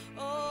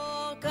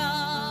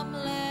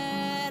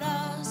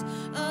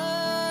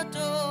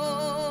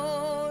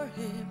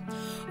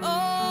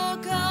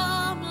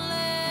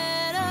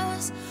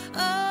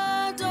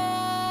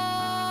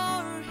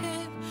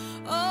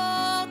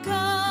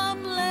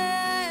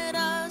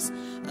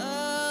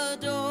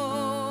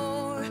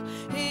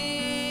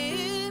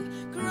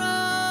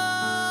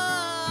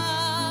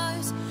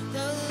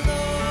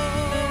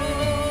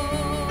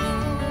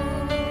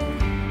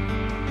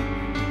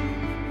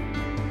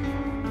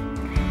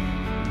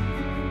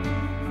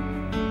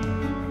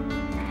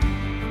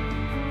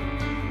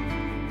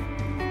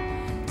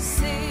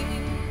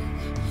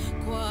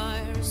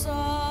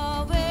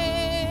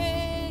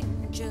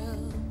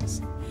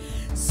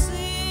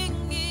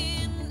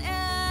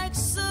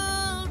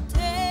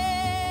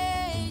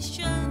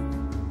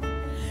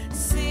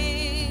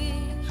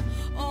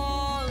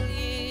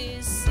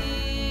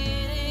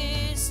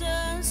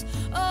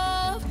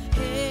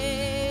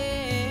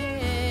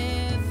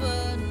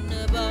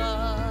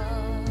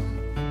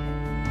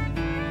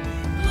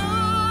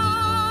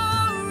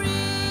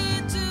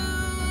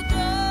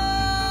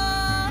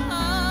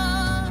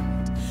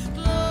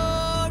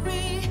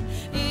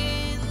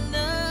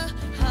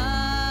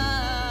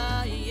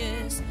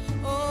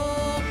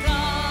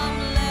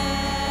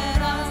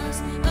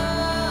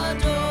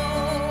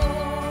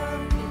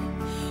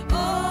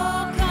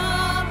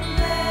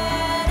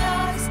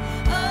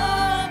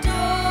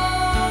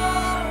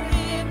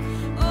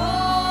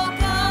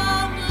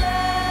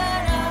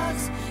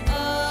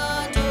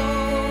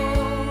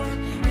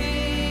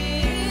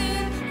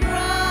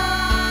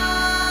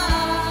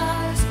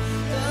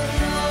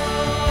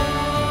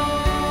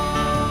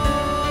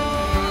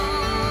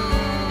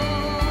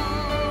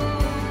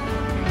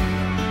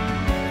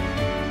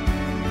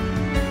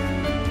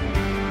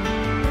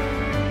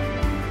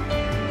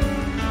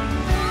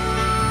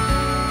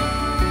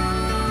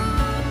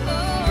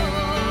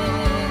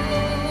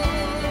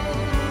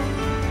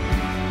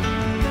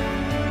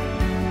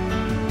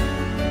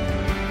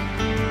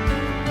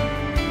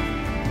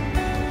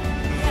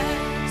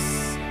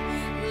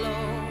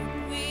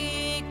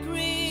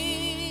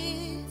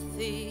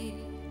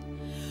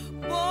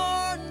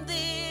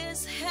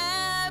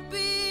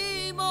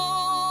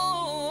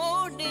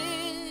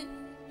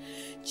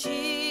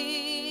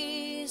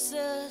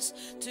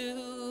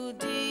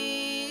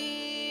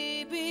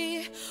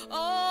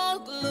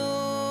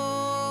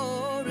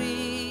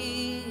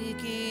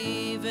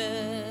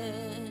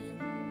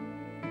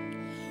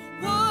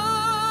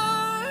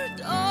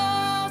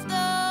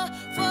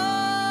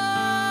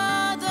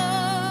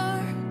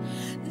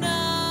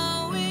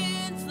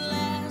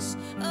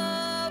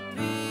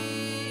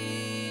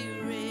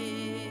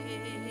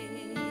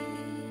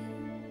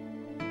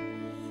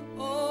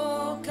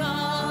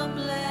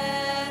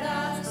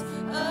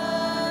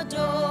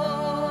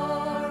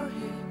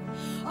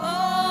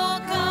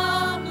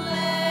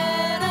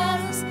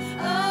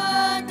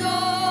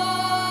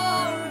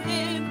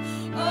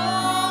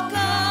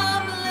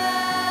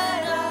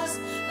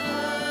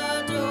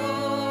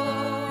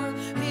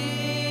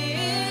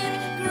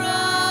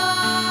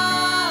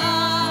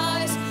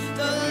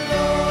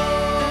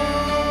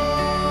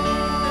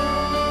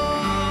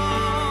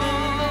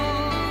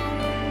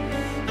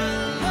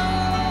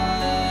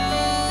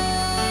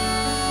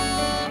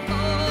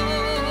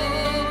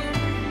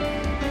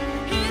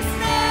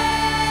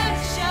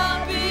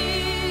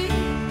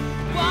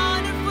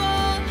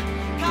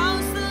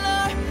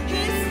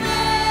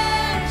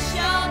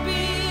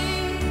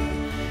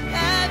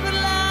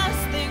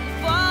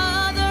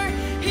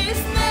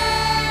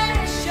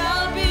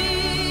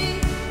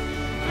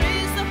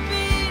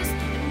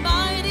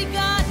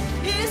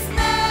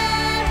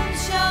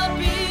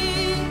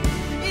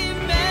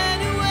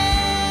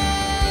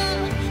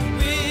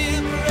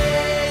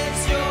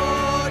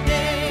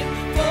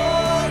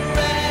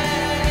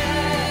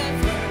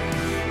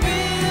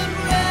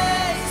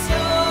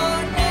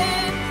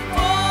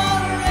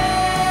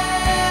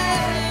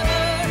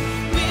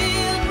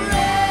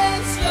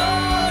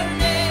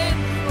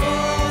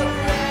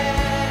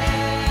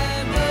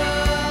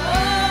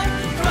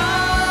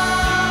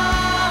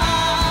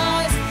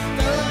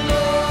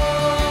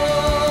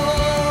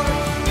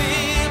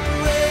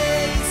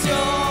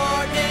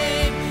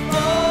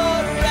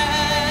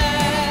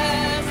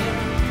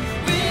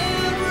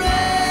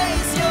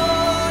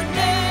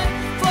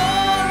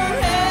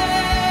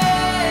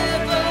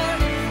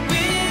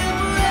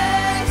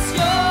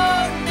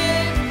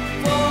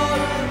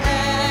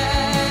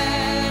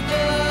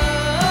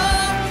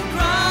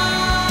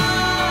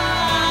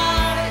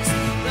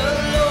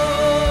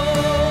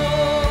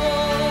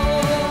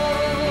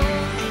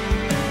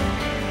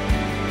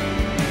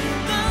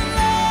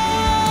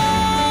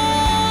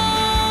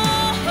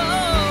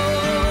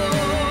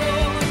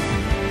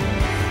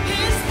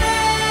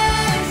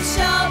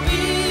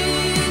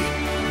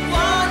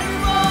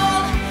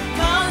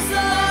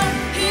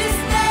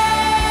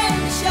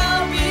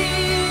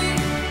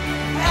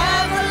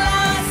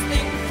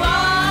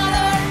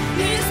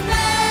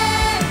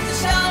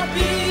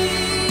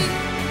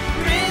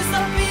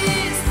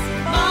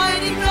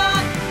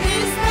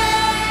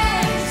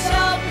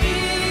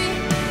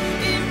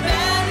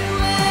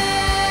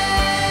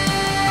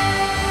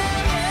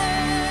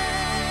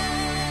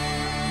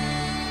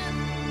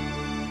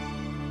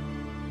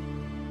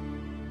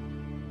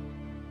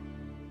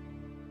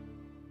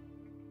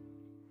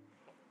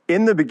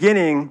 In the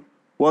beginning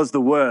was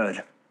the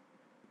Word,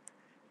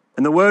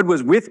 and the Word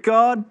was with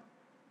God,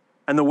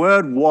 and the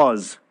Word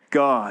was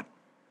God.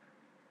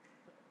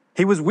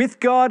 He was with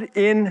God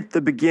in the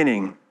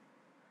beginning.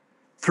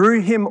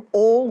 Through him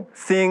all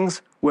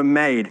things were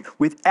made.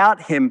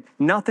 Without him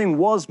nothing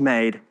was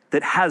made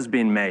that has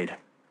been made.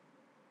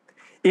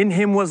 In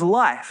him was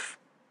life,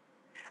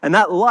 and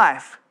that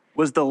life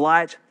was the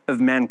light of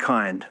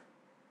mankind.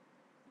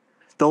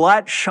 The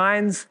light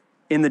shines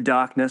in the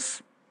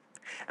darkness,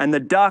 and the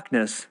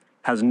darkness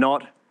has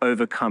not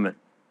overcome it.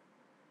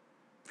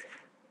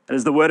 That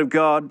is the word of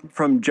God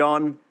from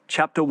John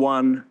chapter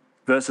 1,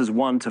 verses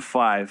 1 to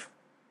 5.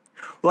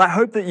 Well, I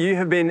hope that you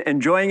have been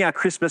enjoying our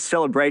Christmas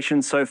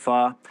celebration so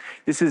far.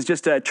 This is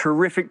just a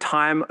terrific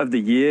time of the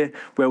year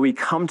where we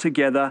come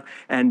together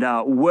and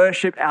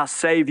worship our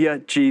Savior,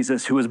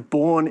 Jesus, who was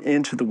born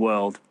into the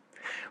world.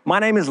 My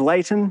name is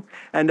Leighton,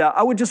 and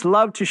I would just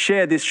love to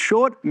share this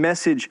short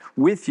message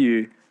with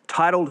you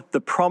titled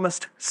The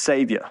Promised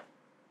Savior.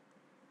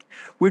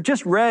 We've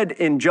just read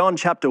in John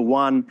chapter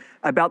 1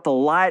 about the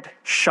light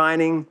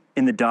shining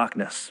in the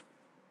darkness.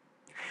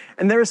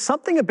 And there is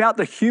something about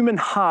the human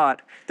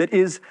heart that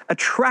is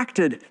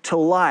attracted to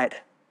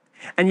light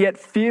and yet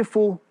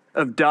fearful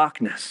of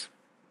darkness.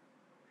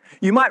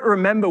 You might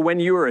remember when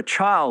you were a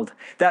child,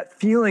 that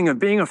feeling of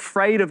being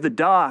afraid of the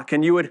dark,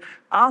 and you would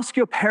ask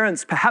your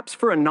parents perhaps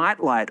for a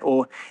nightlight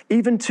or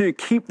even to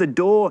keep the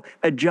door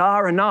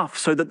ajar enough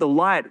so that the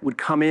light would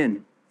come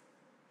in.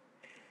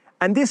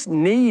 And this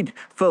need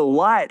for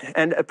light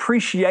and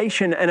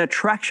appreciation and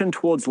attraction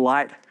towards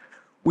light,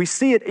 we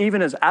see it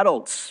even as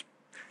adults.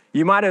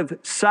 You might have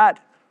sat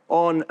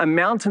on a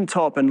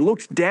mountaintop and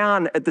looked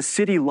down at the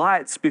city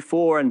lights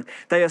before, and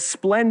they are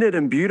splendid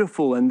and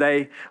beautiful, and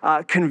they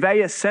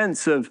convey a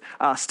sense of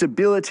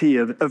stability,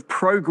 of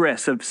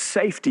progress, of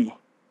safety.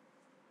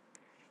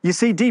 You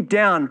see, deep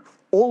down,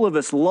 all of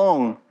us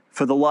long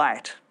for the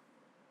light.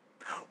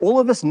 All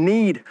of us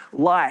need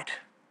light.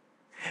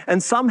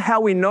 And somehow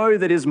we know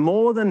that it is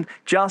more than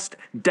just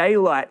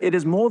daylight. It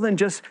is more than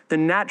just the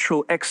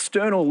natural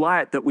external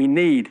light that we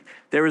need.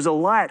 There is a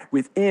light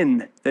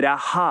within that our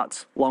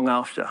hearts long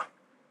after.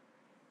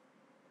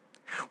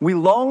 We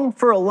long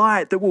for a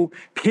light that will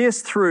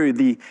pierce through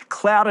the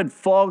clouded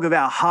fog of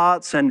our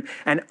hearts and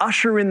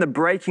usher in the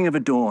breaking of a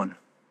dawn.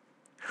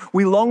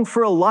 We long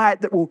for a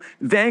light that will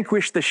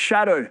vanquish the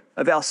shadow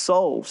of our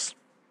souls.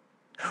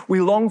 We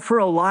long for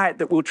a light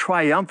that will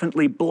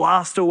triumphantly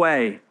blast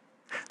away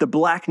the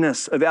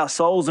blackness of our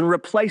souls and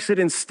replace it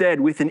instead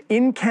with an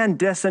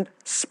incandescent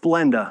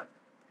splendor,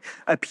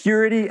 a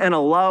purity and a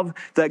love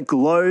that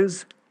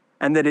glows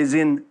and that is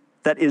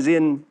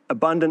in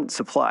abundant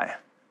supply.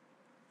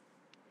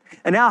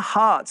 And our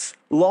hearts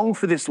long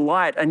for this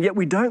light, and yet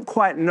we don't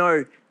quite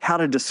know how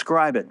to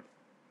describe it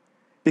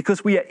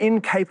because we are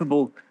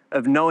incapable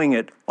of knowing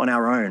it on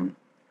our own.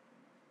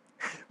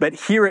 But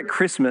here at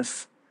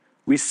Christmas,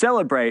 we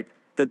celebrate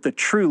that the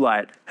true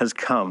light has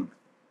come.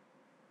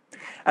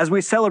 As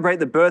we celebrate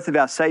the birth of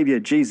our Savior,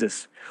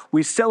 Jesus,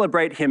 we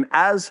celebrate him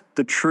as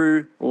the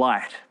true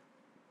light,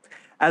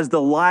 as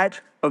the light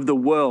of the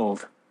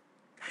world,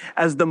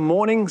 as the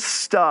morning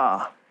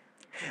star,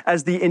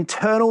 as the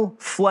eternal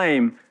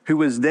flame who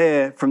was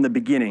there from the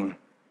beginning.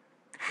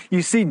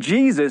 You see,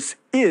 Jesus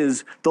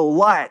is the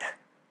light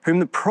whom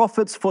the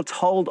prophets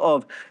foretold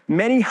of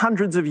many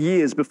hundreds of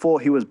years before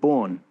he was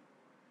born.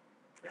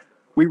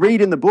 We read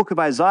in the book of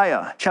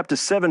Isaiah, chapter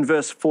 7,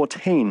 verse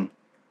 14,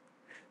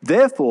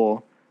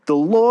 "Therefore, the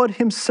Lord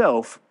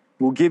himself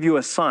will give you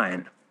a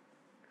sign.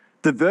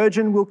 The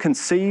virgin will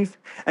conceive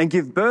and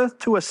give birth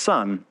to a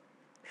son,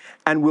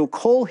 and will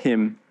call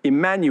him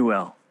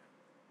Emmanuel."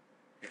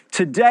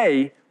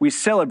 Today, we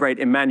celebrate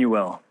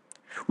Emmanuel,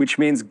 which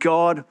means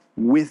God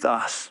with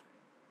us.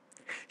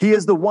 He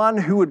is the one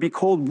who would be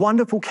called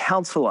Wonderful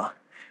Counselor,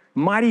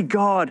 Mighty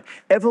God,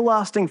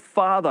 Everlasting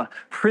Father,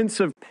 Prince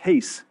of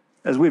Peace,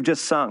 as we've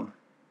just sung.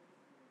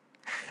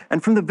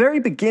 And from the very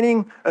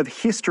beginning of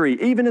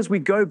history, even as we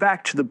go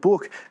back to the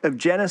book of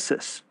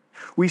Genesis,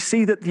 we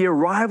see that the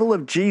arrival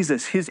of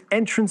Jesus, his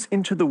entrance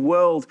into the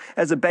world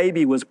as a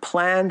baby, was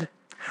planned,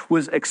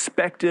 was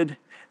expected,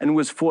 and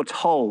was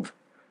foretold.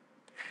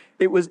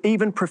 It was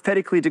even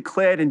prophetically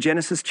declared in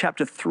Genesis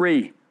chapter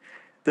 3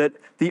 that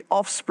the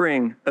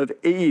offspring of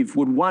Eve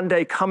would one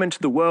day come into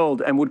the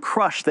world and would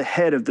crush the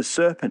head of the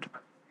serpent.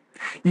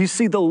 You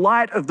see, the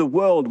light of the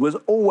world was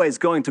always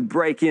going to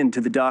break into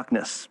the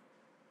darkness.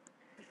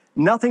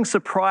 Nothing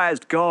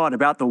surprised God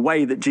about the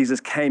way that Jesus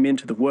came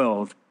into the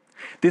world.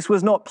 This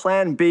was not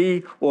plan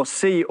B or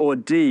C or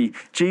D.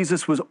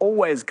 Jesus was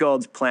always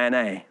God's plan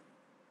A.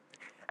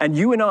 And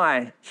you and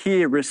I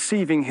here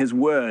receiving his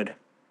word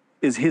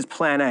is his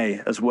plan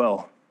A as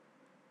well.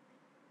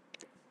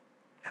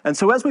 And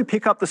so as we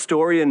pick up the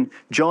story in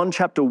John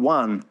chapter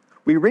 1,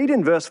 we read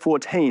in verse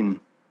 14,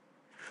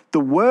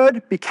 "The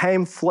Word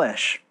became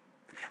flesh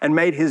and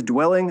made his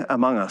dwelling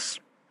among us.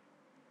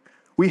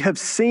 We have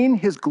seen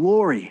his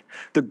glory,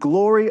 the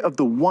glory of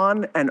the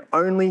one and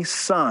only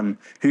Son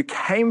who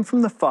came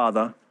from the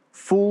Father,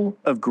 full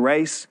of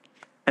grace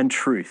and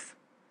truth.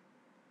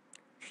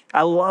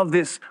 I love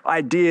this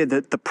idea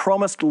that the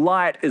promised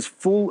light is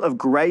full of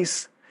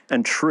grace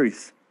and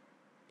truth.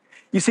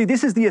 You see,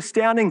 this is the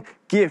astounding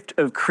gift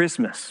of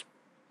Christmas.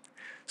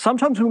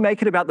 Sometimes we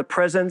make it about the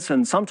presents,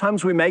 and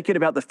sometimes we make it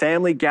about the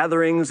family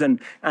gatherings and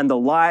the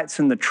lights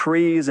and the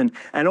trees and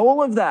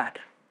all of that.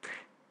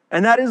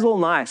 And that is all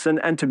nice,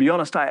 and to be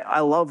honest, I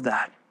love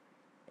that.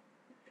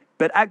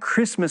 But at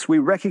Christmas, we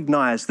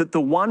recognize that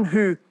the one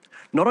who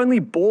not only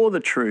bore the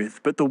truth,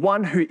 but the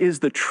one who is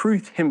the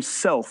truth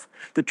himself,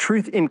 the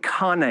truth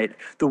incarnate,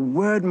 the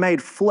Word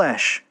made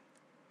flesh,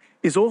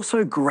 is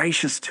also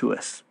gracious to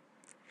us.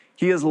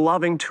 He is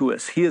loving to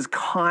us. He is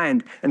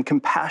kind and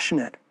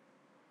compassionate.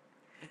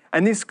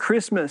 And this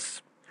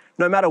Christmas,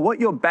 no matter what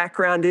your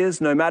background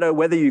is, no matter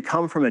whether you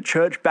come from a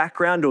church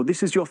background or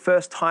this is your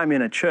first time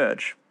in a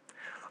church,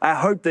 I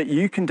hope that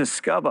you can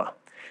discover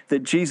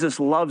that Jesus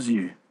loves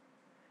you,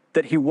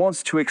 that he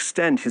wants to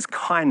extend his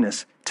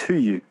kindness to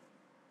you.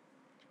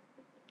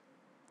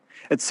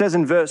 It says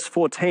in verse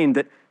 14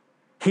 that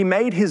he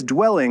made his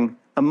dwelling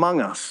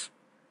among us.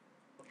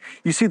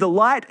 You see, the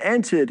light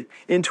entered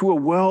into a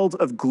world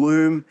of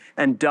gloom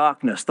and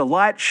darkness. The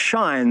light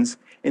shines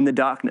in the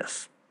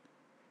darkness.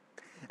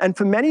 And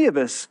for many of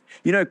us,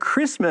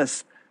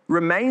 Christmas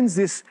remains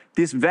this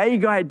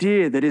vague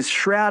idea that is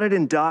shrouded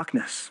in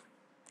darkness.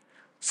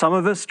 Some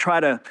of us try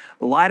to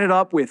light it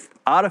up with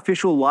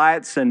artificial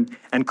lights and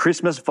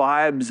Christmas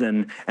vibes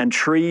and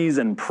trees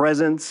and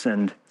presents,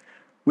 and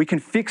we can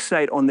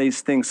fixate on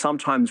these things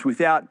sometimes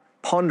without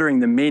pondering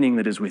the meaning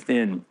that is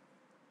within.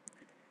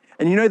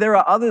 And there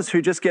are others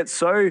who just get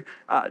so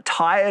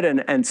tired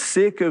and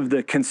sick of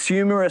the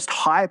consumerist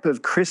hype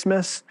of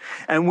Christmas,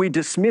 and we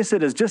dismiss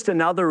it as just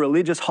another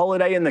religious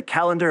holiday in the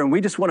calendar, and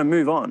we just want to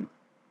move on.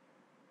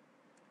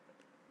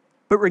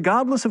 But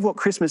regardless of what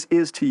Christmas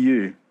is to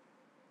you,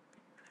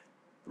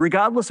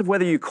 regardless of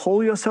whether you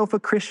call yourself a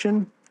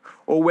Christian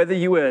or whether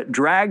you were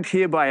dragged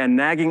here by a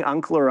nagging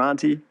uncle or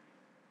auntie,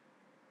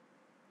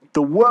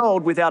 the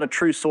world without a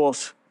true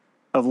source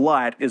of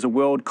light is a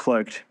world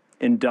cloaked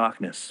in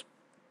darkness.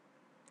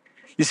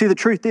 You see, the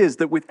truth is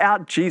that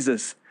without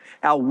Jesus,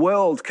 our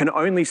world can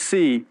only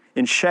see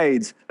in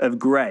shades of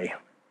gray.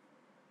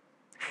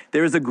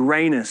 There is a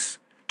grayness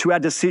to our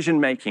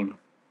decision-making.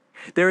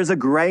 There is a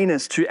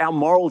grayness to our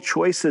moral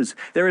choices.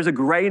 There is a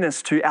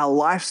grayness to our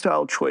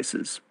lifestyle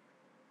choices.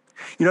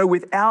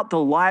 Without the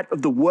light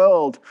of the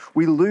world,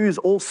 we lose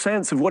all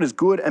sense of what is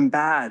good and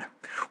bad.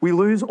 We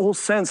lose all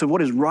sense of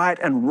what is right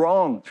and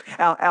wrong.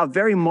 Our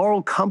very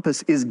moral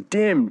compass is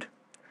dimmed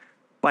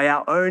by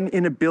our own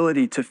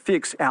inability to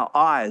fix our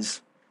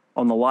eyes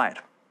on the light.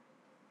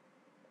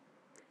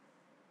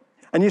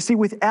 And you see,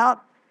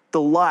 without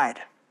the light,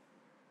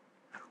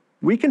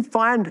 we can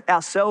find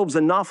ourselves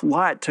enough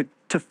light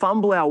to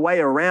fumble our way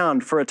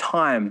around for a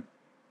time.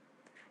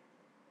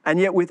 And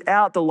yet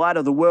without the light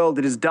of the world,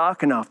 it is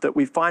dark enough that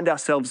we find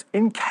ourselves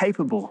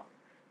incapable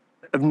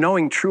of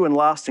knowing true and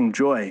lasting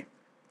joy,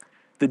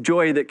 the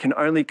joy that can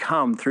only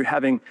come through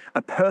having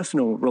a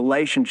personal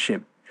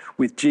relationship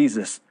with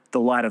Jesus, the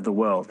light of the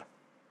world.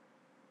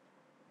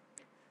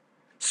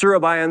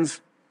 Surabayans,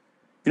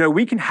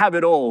 we can have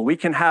it all. We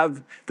can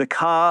have the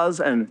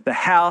cars and the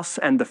house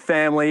and the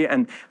family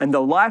and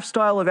the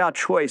lifestyle of our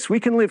choice.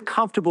 We can live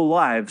comfortable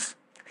lives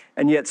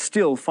and yet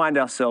still find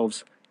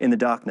ourselves in the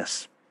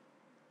darkness.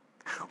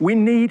 We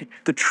need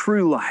the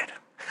true light,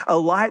 a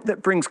light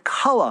that brings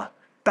color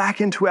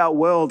back into our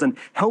world and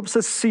helps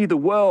us see the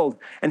world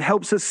and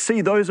helps us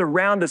see those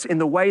around us in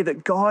the way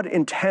that God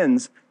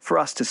intends for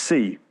us to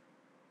see.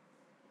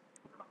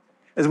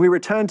 As we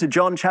return to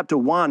John chapter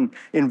 1,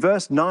 in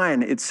verse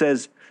 9, it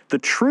says, "The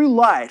true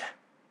light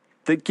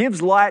that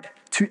gives light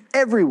to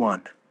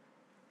everyone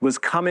was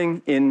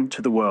coming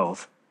into the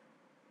world."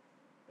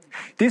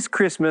 This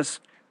Christmas,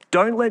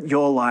 don't let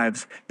your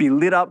lives be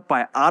lit up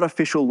by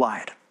artificial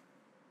light.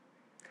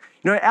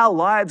 Our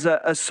lives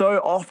are so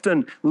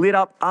often lit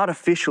up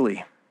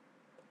artificially.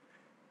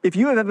 If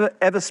you have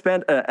ever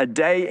spent a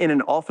day in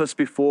an office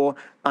before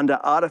under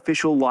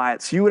artificial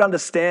lights, you would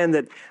understand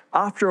that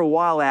after a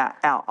while,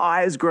 our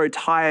eyes grow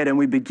tired and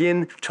we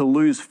begin to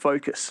lose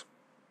focus.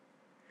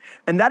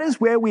 And that is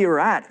where we are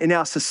at in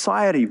our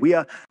society.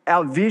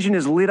 Our vision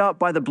is lit up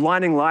by the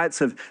blinding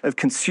lights of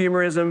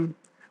consumerism,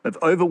 of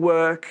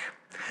overwork,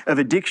 of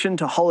addiction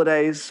to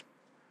holidays,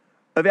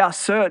 of our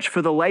search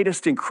for the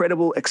latest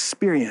incredible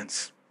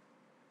experience.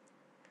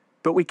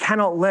 But we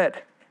cannot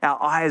let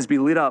our eyes be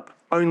lit up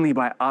only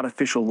by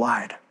artificial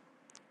light.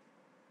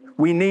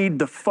 We need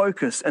the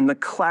focus and the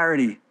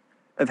clarity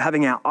of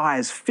having our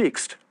eyes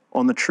fixed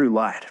on the true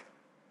light,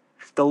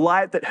 the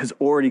light that has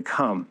already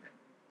come.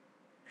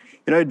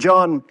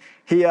 John,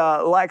 he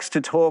likes to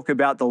talk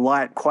about the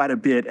light quite a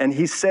bit, and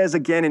he says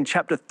again in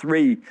chapter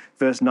 3,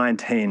 verse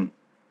 19,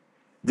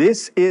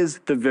 "This is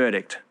the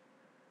verdict.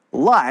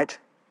 Light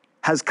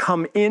has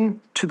come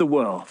into the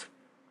world.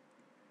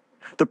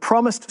 The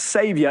promised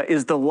Savior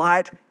is the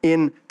light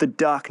in the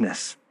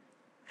darkness.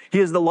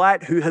 He is the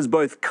light who has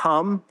both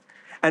come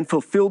and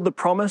fulfilled the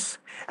promise,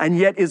 and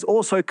yet is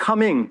also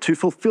coming to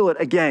fulfill it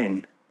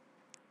again.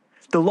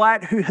 The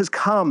light who has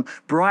come,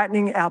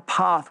 brightening our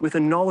path with a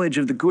knowledge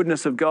of the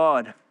goodness of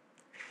God,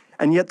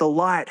 and yet the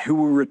light who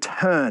will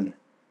return,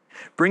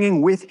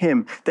 bringing with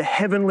him the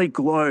heavenly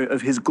glow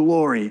of his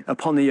glory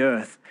upon the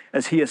earth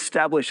as he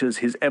establishes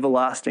his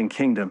everlasting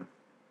kingdom.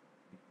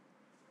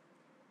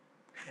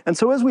 And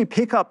so as we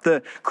pick up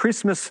the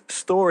Christmas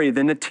story,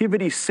 the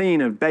nativity scene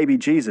of baby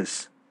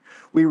Jesus,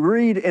 we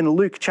read in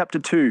Luke chapter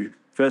 2,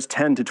 verse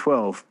 10 to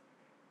 12.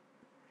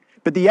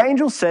 But the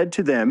angel said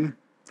to them,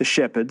 the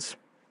shepherds,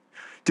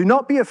 "Do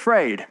not be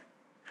afraid.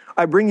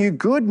 I bring you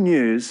good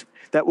news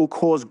that will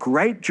cause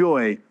great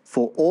joy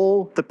for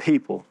all the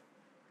people.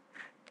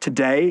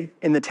 Today,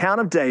 in the town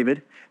of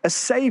David, a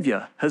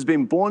Savior has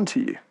been born to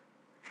you.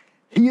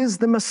 He is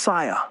the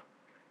Messiah,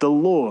 the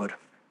Lord.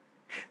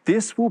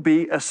 This will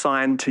be a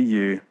sign to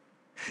you.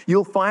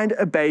 You'll find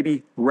a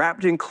baby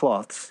wrapped in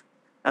cloths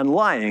and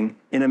lying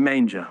in a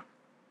manger."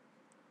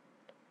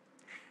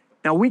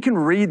 Now we can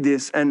read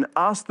this and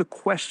ask the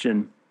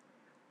question,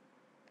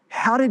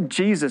 how did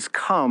Jesus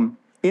come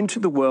into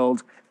the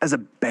world as a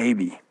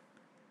baby?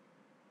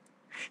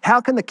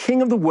 How can the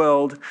King of the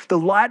world, the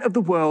light of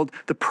the world,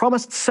 the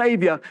promised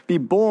Savior be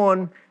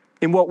born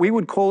in what we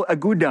would call a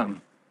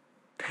gudang?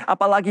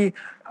 Apalagi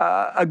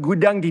a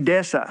gudang di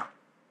desa.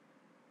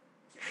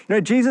 You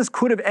know, Jesus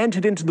could have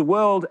entered into the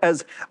world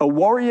as a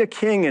warrior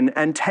king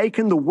and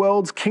taken the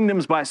world's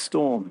kingdoms by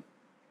storm.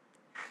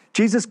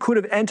 Jesus could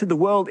have entered the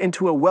world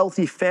into a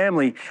wealthy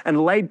family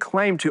and laid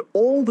claim to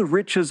all the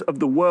riches of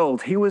the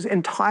world. He was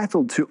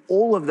entitled to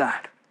all of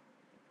that.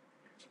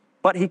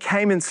 But he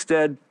came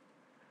instead,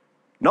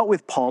 not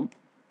with pomp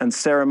and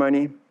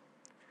ceremony,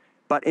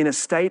 but in a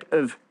state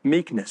of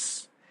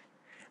meekness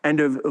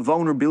and of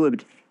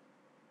vulnerability.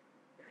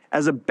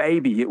 As a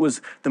baby, it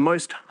was the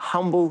most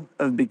humble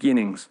of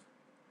beginnings,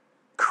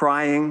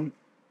 crying,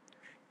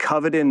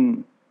 covered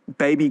in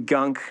baby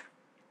gunk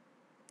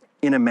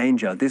in a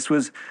manger. This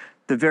was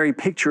the very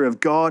picture of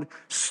God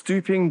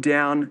stooping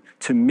down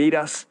to meet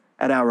us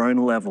at our own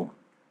level.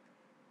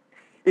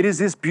 It is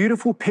this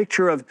beautiful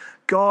picture of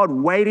God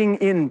wading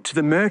into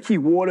the murky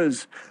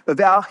waters of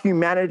our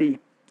humanity,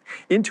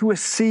 into a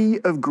sea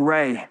of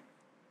grey,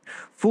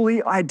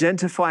 fully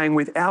identifying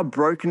with our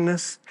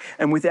brokenness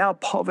and with our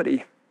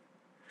poverty,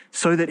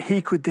 so that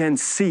he could then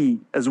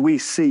see as we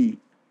see,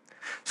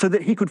 so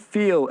that he could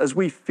feel as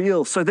we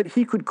feel, so that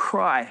he could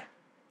cry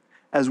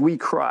as we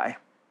cry,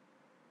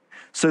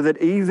 so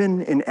that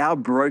even in our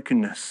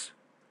brokenness,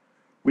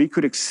 we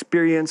could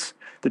experience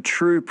the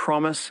true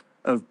promise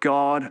of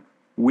God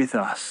with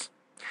us,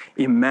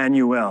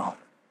 Emmanuele.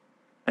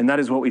 And that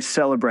is what we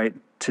celebrate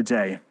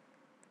today.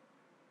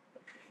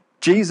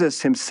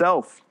 Jesus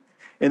himself,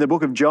 in the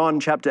book of John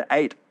chapter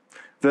 8,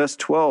 verse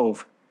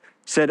 12,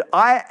 said,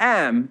 "I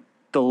am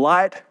the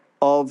light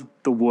of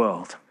the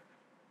world.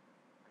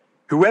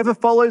 Whoever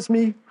follows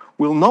me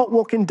will not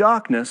walk in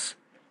darkness,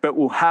 but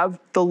will have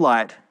the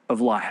light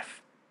of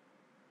life."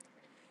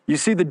 You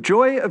see, the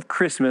joy of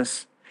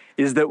Christmas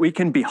is that we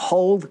can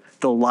behold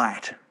the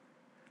light,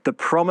 the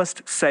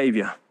promised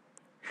Savior,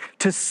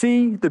 to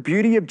see the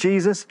beauty of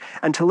Jesus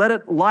and to let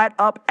it light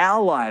up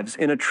our lives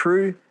in a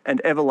true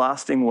and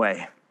everlasting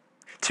way,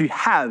 to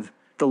have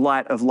the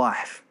light of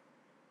life.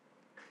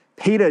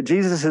 Peter,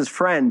 Jesus'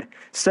 friend,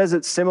 says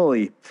it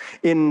similarly.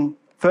 In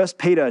 1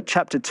 Peter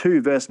chapter 2,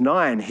 verse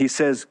 9, he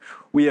says,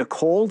 "We are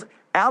called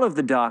out of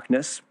the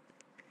darkness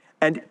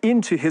and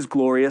into his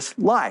glorious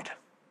light."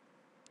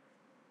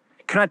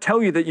 Can I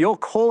tell you that your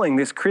calling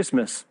this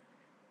Christmas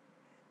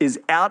is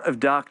out of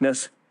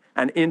darkness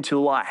and into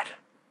light?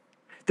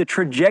 The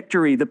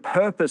trajectory, the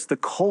purpose, the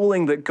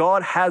calling that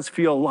God has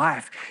for your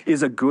life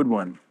is a good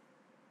one.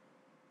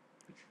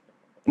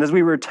 And as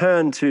we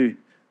return to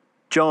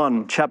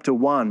John chapter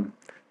 1,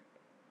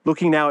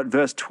 looking now at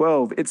verse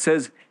 12, it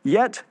says,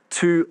 yet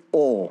to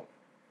all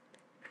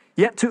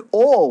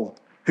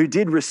who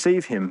did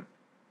receive him,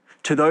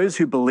 to those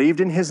who believed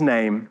in his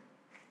name,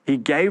 he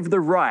gave the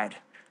right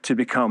to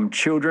become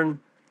children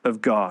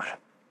of God."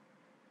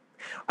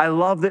 I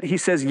love that he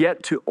says,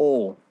 yet to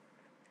all.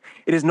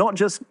 It is not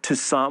just to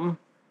some.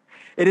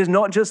 It is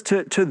not just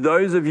to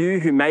those of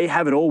you who may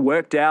have it all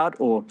worked out,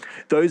 or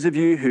those of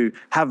you who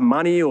have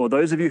money, or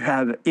those of you who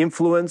have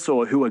influence,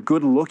 or who are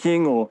good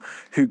looking, or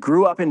who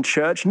grew up in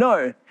church.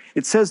 No,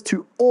 it says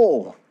to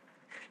all.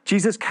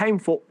 Jesus came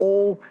for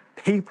all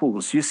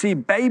peoples. You see,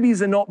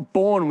 babies are not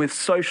born with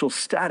social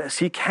status.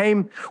 He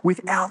came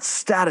without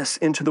status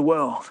into the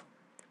world.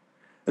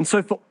 And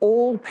so for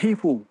all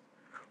people,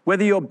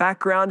 whether your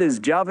background is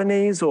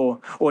Javanese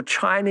or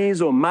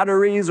Chinese or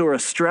Madurese or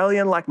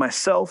Australian like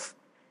myself,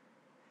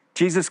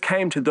 Jesus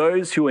came to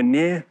those who are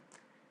near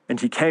and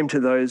he came to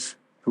those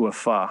who are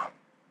far.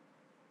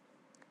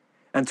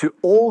 And to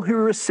all who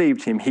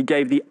received him, he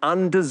gave the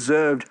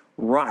undeserved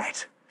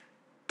right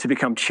to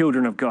become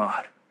children of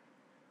God.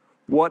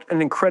 What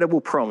an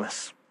incredible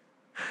promise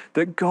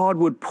that God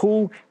would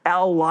pull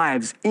our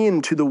lives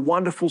into the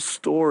wonderful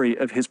story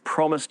of his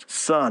promised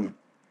Son,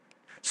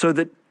 so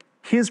that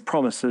his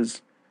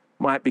promises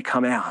might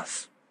become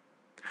ours.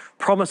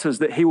 Promises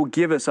that he will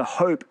give us a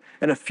hope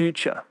and a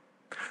future.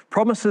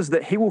 Promises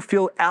that he will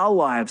fill our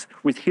lives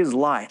with his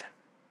light,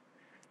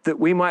 that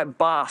we might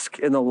bask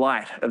in the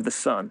light of the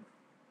sun.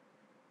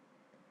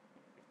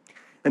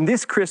 And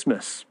this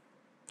Christmas,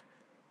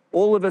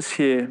 all of us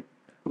here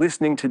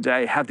listening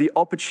today have the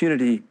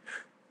opportunity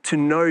to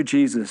know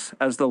Jesus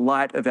as the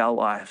light of our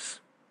lives,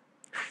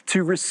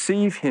 to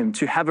receive him,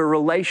 to have a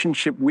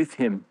relationship with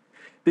him,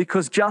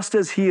 because just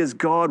as he is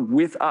God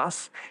with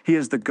us, he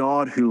is the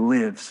God who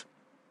lives.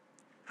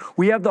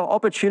 We have the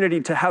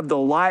opportunity to have the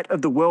light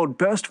of the world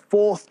burst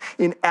forth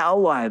in our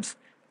lives,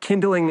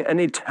 kindling an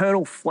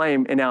eternal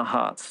flame in our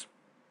hearts.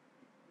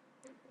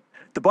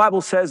 The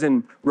Bible says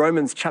in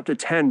Romans chapter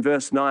 10,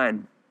 verse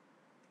 9,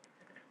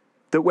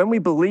 that when we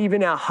believe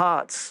in our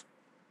hearts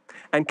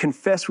and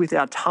confess with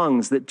our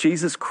tongues that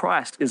Jesus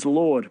Christ is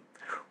Lord,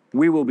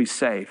 we will be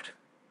saved.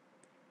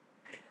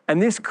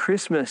 And this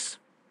Christmas,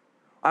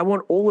 I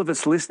want all of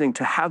us listening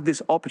to have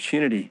this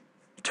opportunity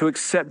to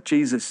accept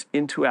Jesus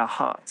into our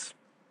hearts.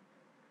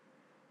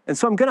 And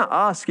so I'm going to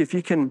ask if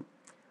you can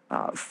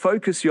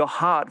focus your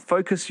heart,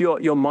 focus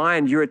your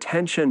mind, your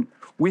attention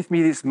with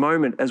me this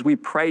moment as we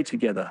pray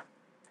together.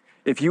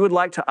 If you would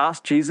like to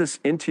ask Jesus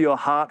into your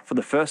heart for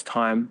the first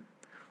time,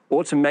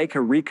 or to make a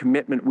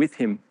recommitment with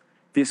him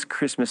this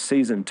Christmas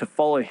season, to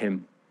follow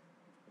him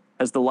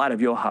as the light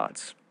of your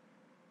hearts,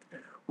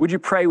 would you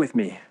pray with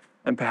me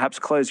and perhaps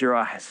close your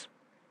eyes?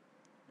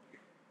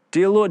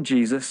 Dear Lord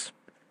Jesus,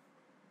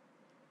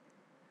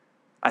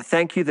 I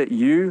thank you that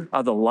you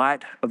are the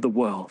light of the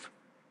world.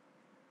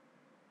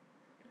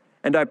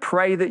 And I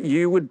pray that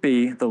you would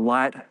be the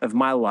light of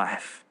my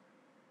life.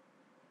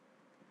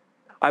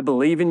 I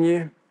believe in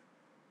you,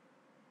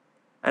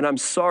 and I'm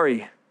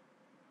sorry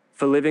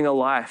for living a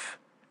life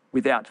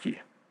without you.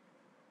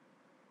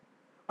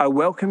 I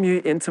welcome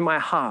you into my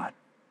heart.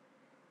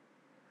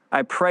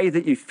 I pray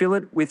that you fill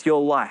it with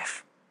your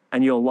life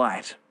and your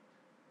light,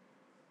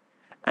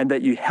 and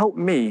that you help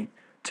me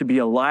to be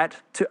a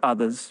light to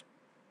others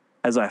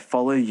as I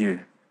follow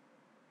you.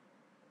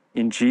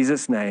 In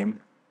Jesus' name,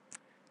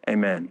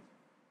 amen.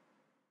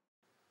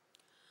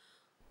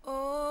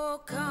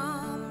 Oh,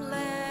 come,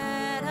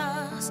 let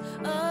us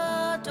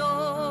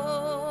adore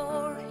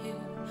him.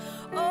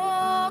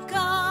 Oh,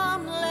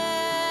 come,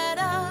 let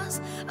us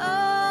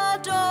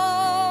adore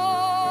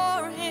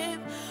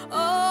him.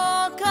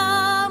 Oh,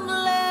 come,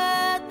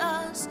 let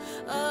us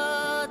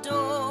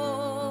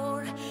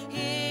adore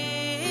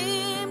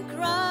him,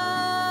 Christ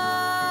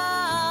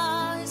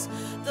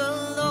the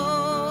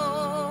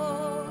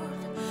Lord.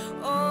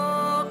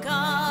 Oh,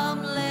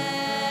 come,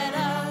 let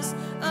us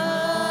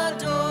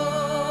adore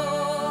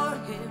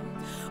him.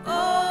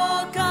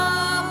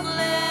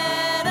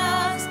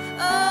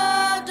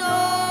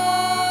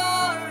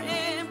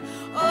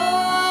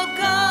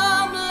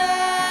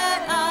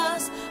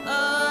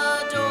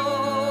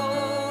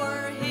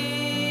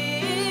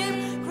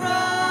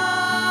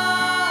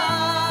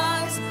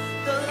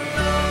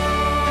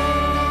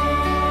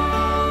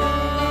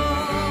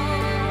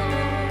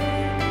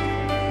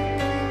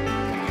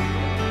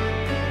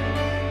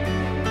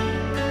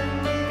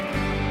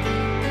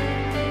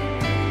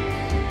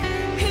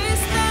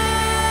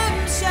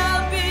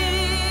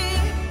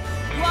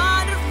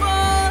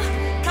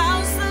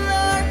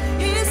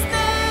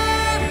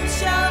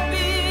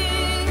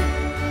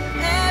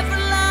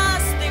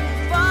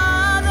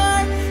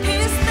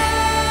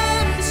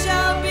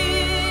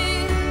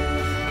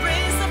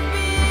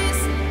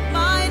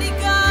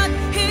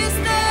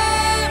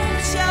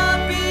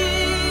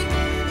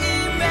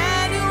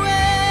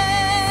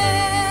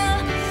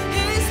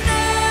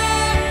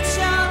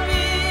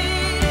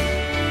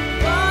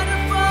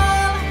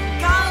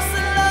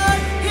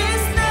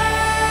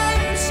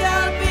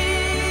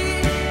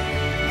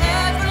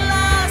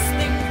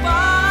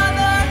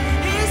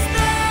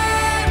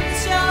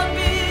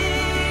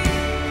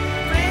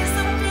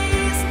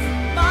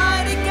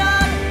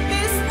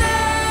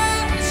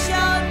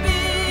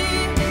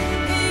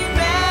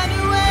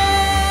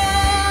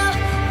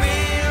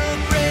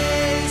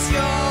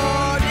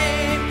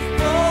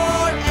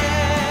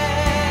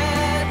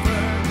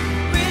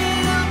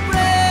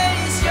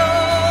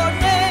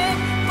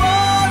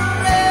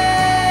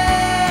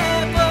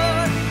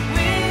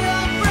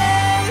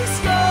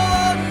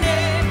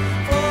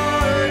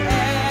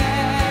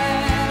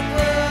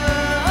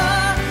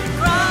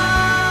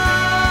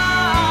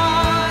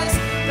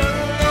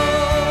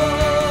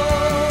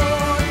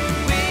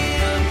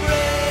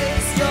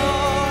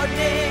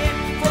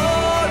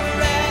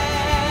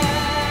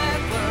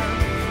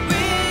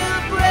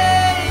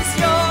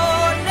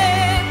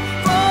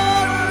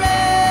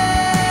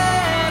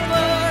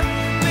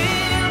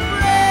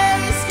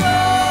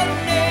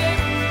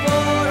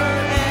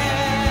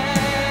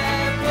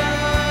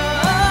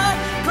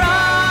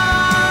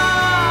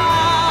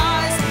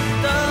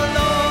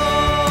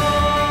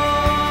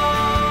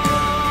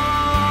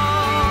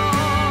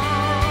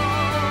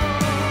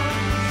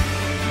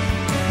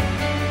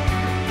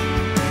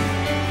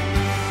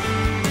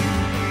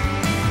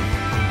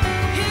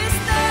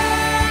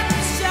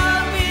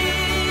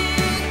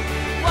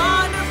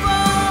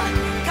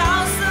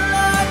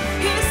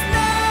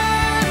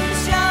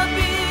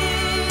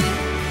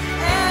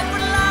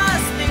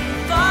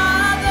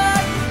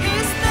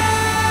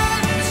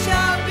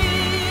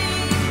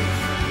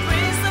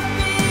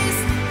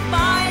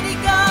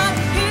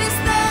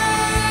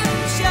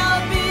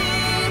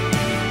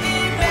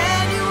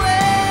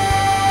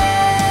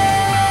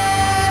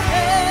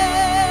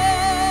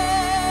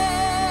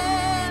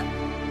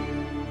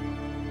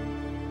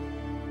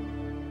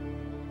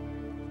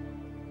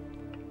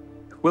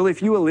 Well,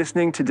 if you were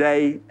listening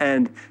today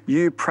and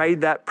you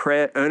prayed that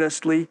prayer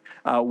earnestly,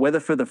 whether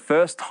for the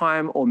first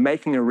time or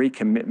making a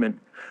recommitment,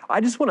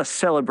 I just want to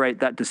celebrate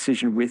that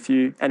decision with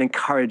you and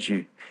encourage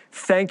you.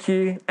 Thank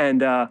you,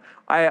 and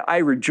I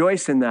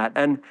rejoice in that.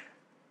 And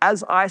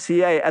as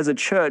ICA, as a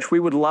church, we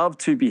would love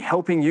to be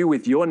helping you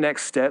with your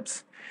next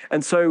steps.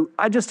 And so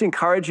I just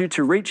encourage you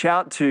to reach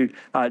out to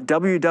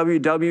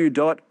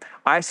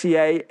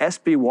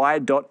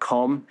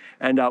www.ICASBY.com,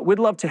 and we'd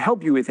love to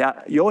help you with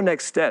your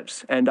next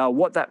steps and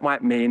what that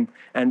might mean,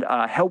 and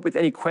help with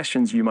any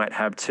questions you might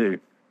have too.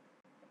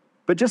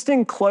 But just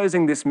in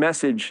closing this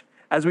message,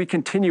 as we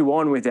continue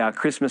on with our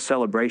Christmas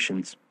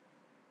celebrations,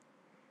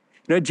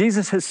 you know,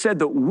 Jesus has said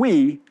that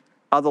we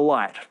are the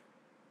light.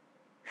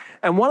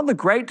 And one of the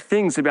great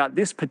things about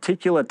this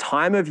particular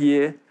time of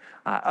year,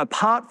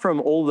 apart from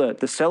all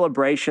the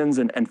celebrations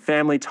and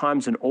family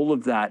times and all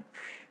of that,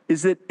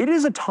 is that it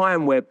is a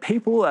time where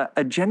people are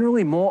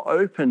generally more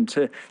open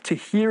to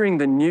hearing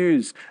the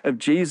news of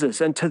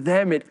Jesus. And to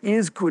them, it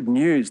is good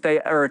news. They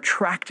are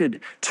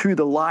attracted to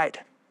the light.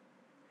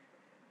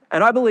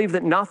 And I believe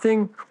that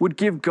nothing would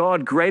give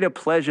God greater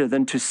pleasure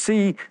than to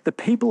see the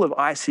people of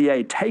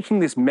ICA taking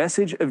this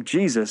message of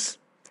Jesus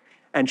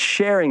and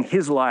sharing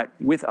his light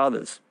with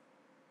others.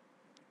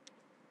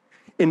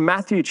 In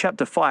Matthew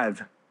chapter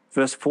 5,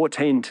 verse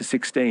 14 to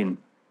 16,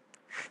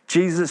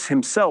 Jesus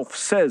himself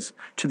says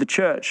to the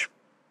church,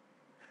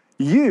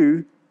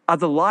 "You are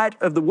the light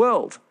of the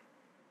world.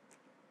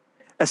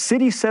 A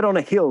city set on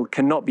a hill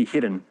cannot be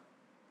hidden,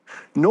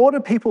 nor do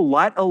people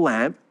light a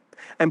lamp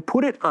and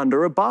put it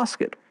under a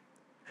basket,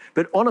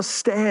 but on a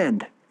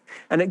stand,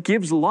 and it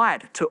gives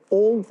light to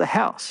all the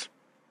house.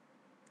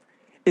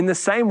 In the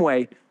same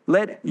way,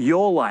 let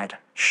your light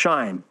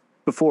shine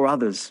before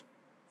others,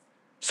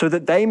 so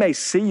that they may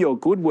see your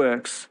good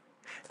works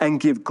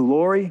and give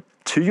glory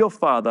to your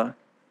Father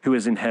who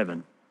is in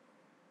heaven."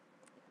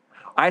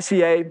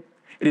 ICA,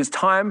 it is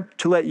time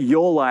to let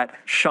your light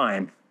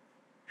shine.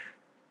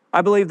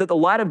 I believe that the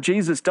light of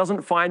Jesus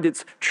doesn't find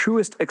its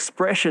truest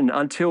expression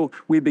until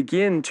we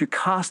begin to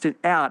cast it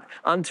out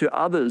unto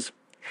others.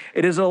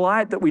 It is a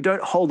light that we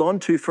don't hold on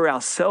to for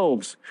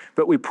ourselves,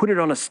 but we put it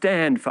on a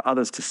stand for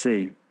others to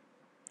see.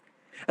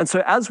 And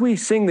so as we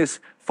sing this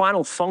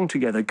final song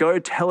together, "Go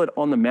Tell It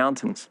on the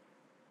Mountains,"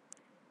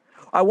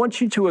 I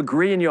want you to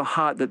agree in your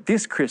heart that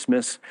this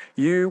Christmas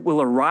you will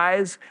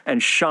arise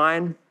and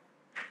shine,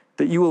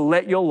 that you will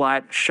let your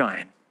light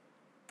shine.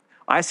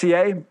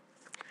 ICA,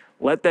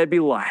 let there be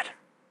light.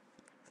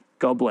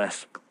 God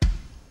bless.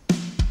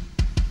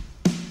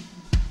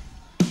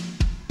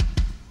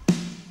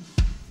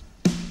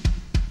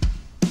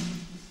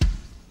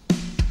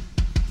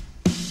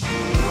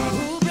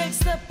 Who breaks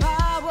the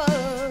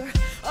power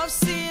of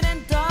sin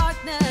and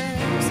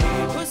darkness,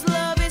 whose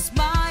love is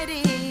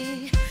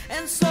mighty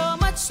and so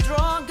much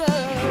stronger,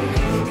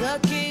 the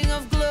King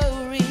of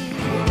glory,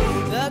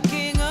 the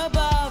King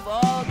above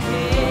all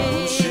kings.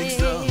 Who shakes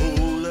the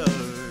whole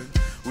earth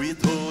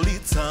with holy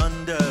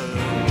thunder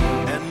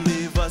and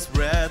leave us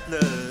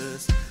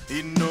breathless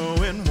in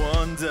awe and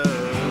wonder,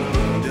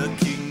 the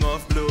King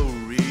of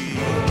glory,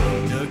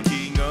 the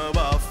King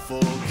above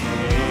all kings.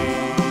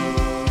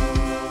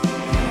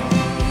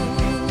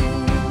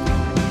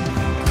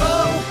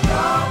 Go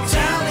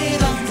tell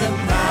it on the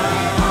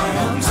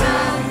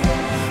mountain,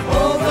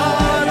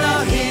 over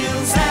the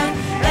hills and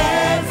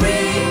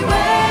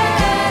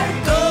everywhere.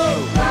 Go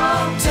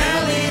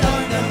tell it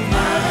on the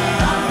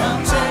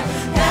mountain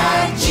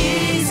that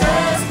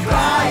Jesus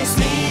Christ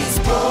is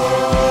born.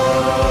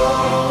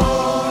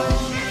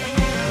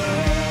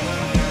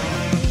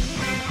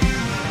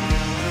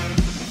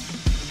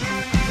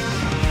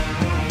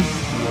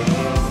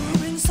 Who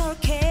brings our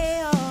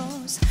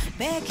chaos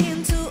back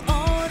into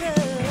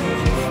order?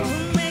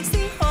 Who makes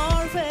the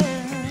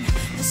orphan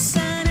the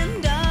son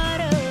and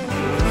daughter?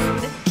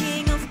 The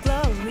King of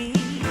glory,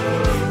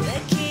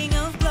 the King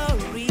of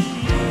glory.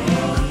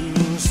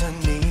 Rules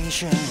and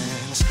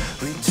nations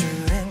with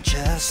truth and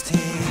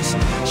justice,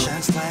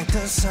 shines like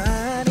the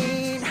sun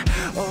in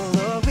all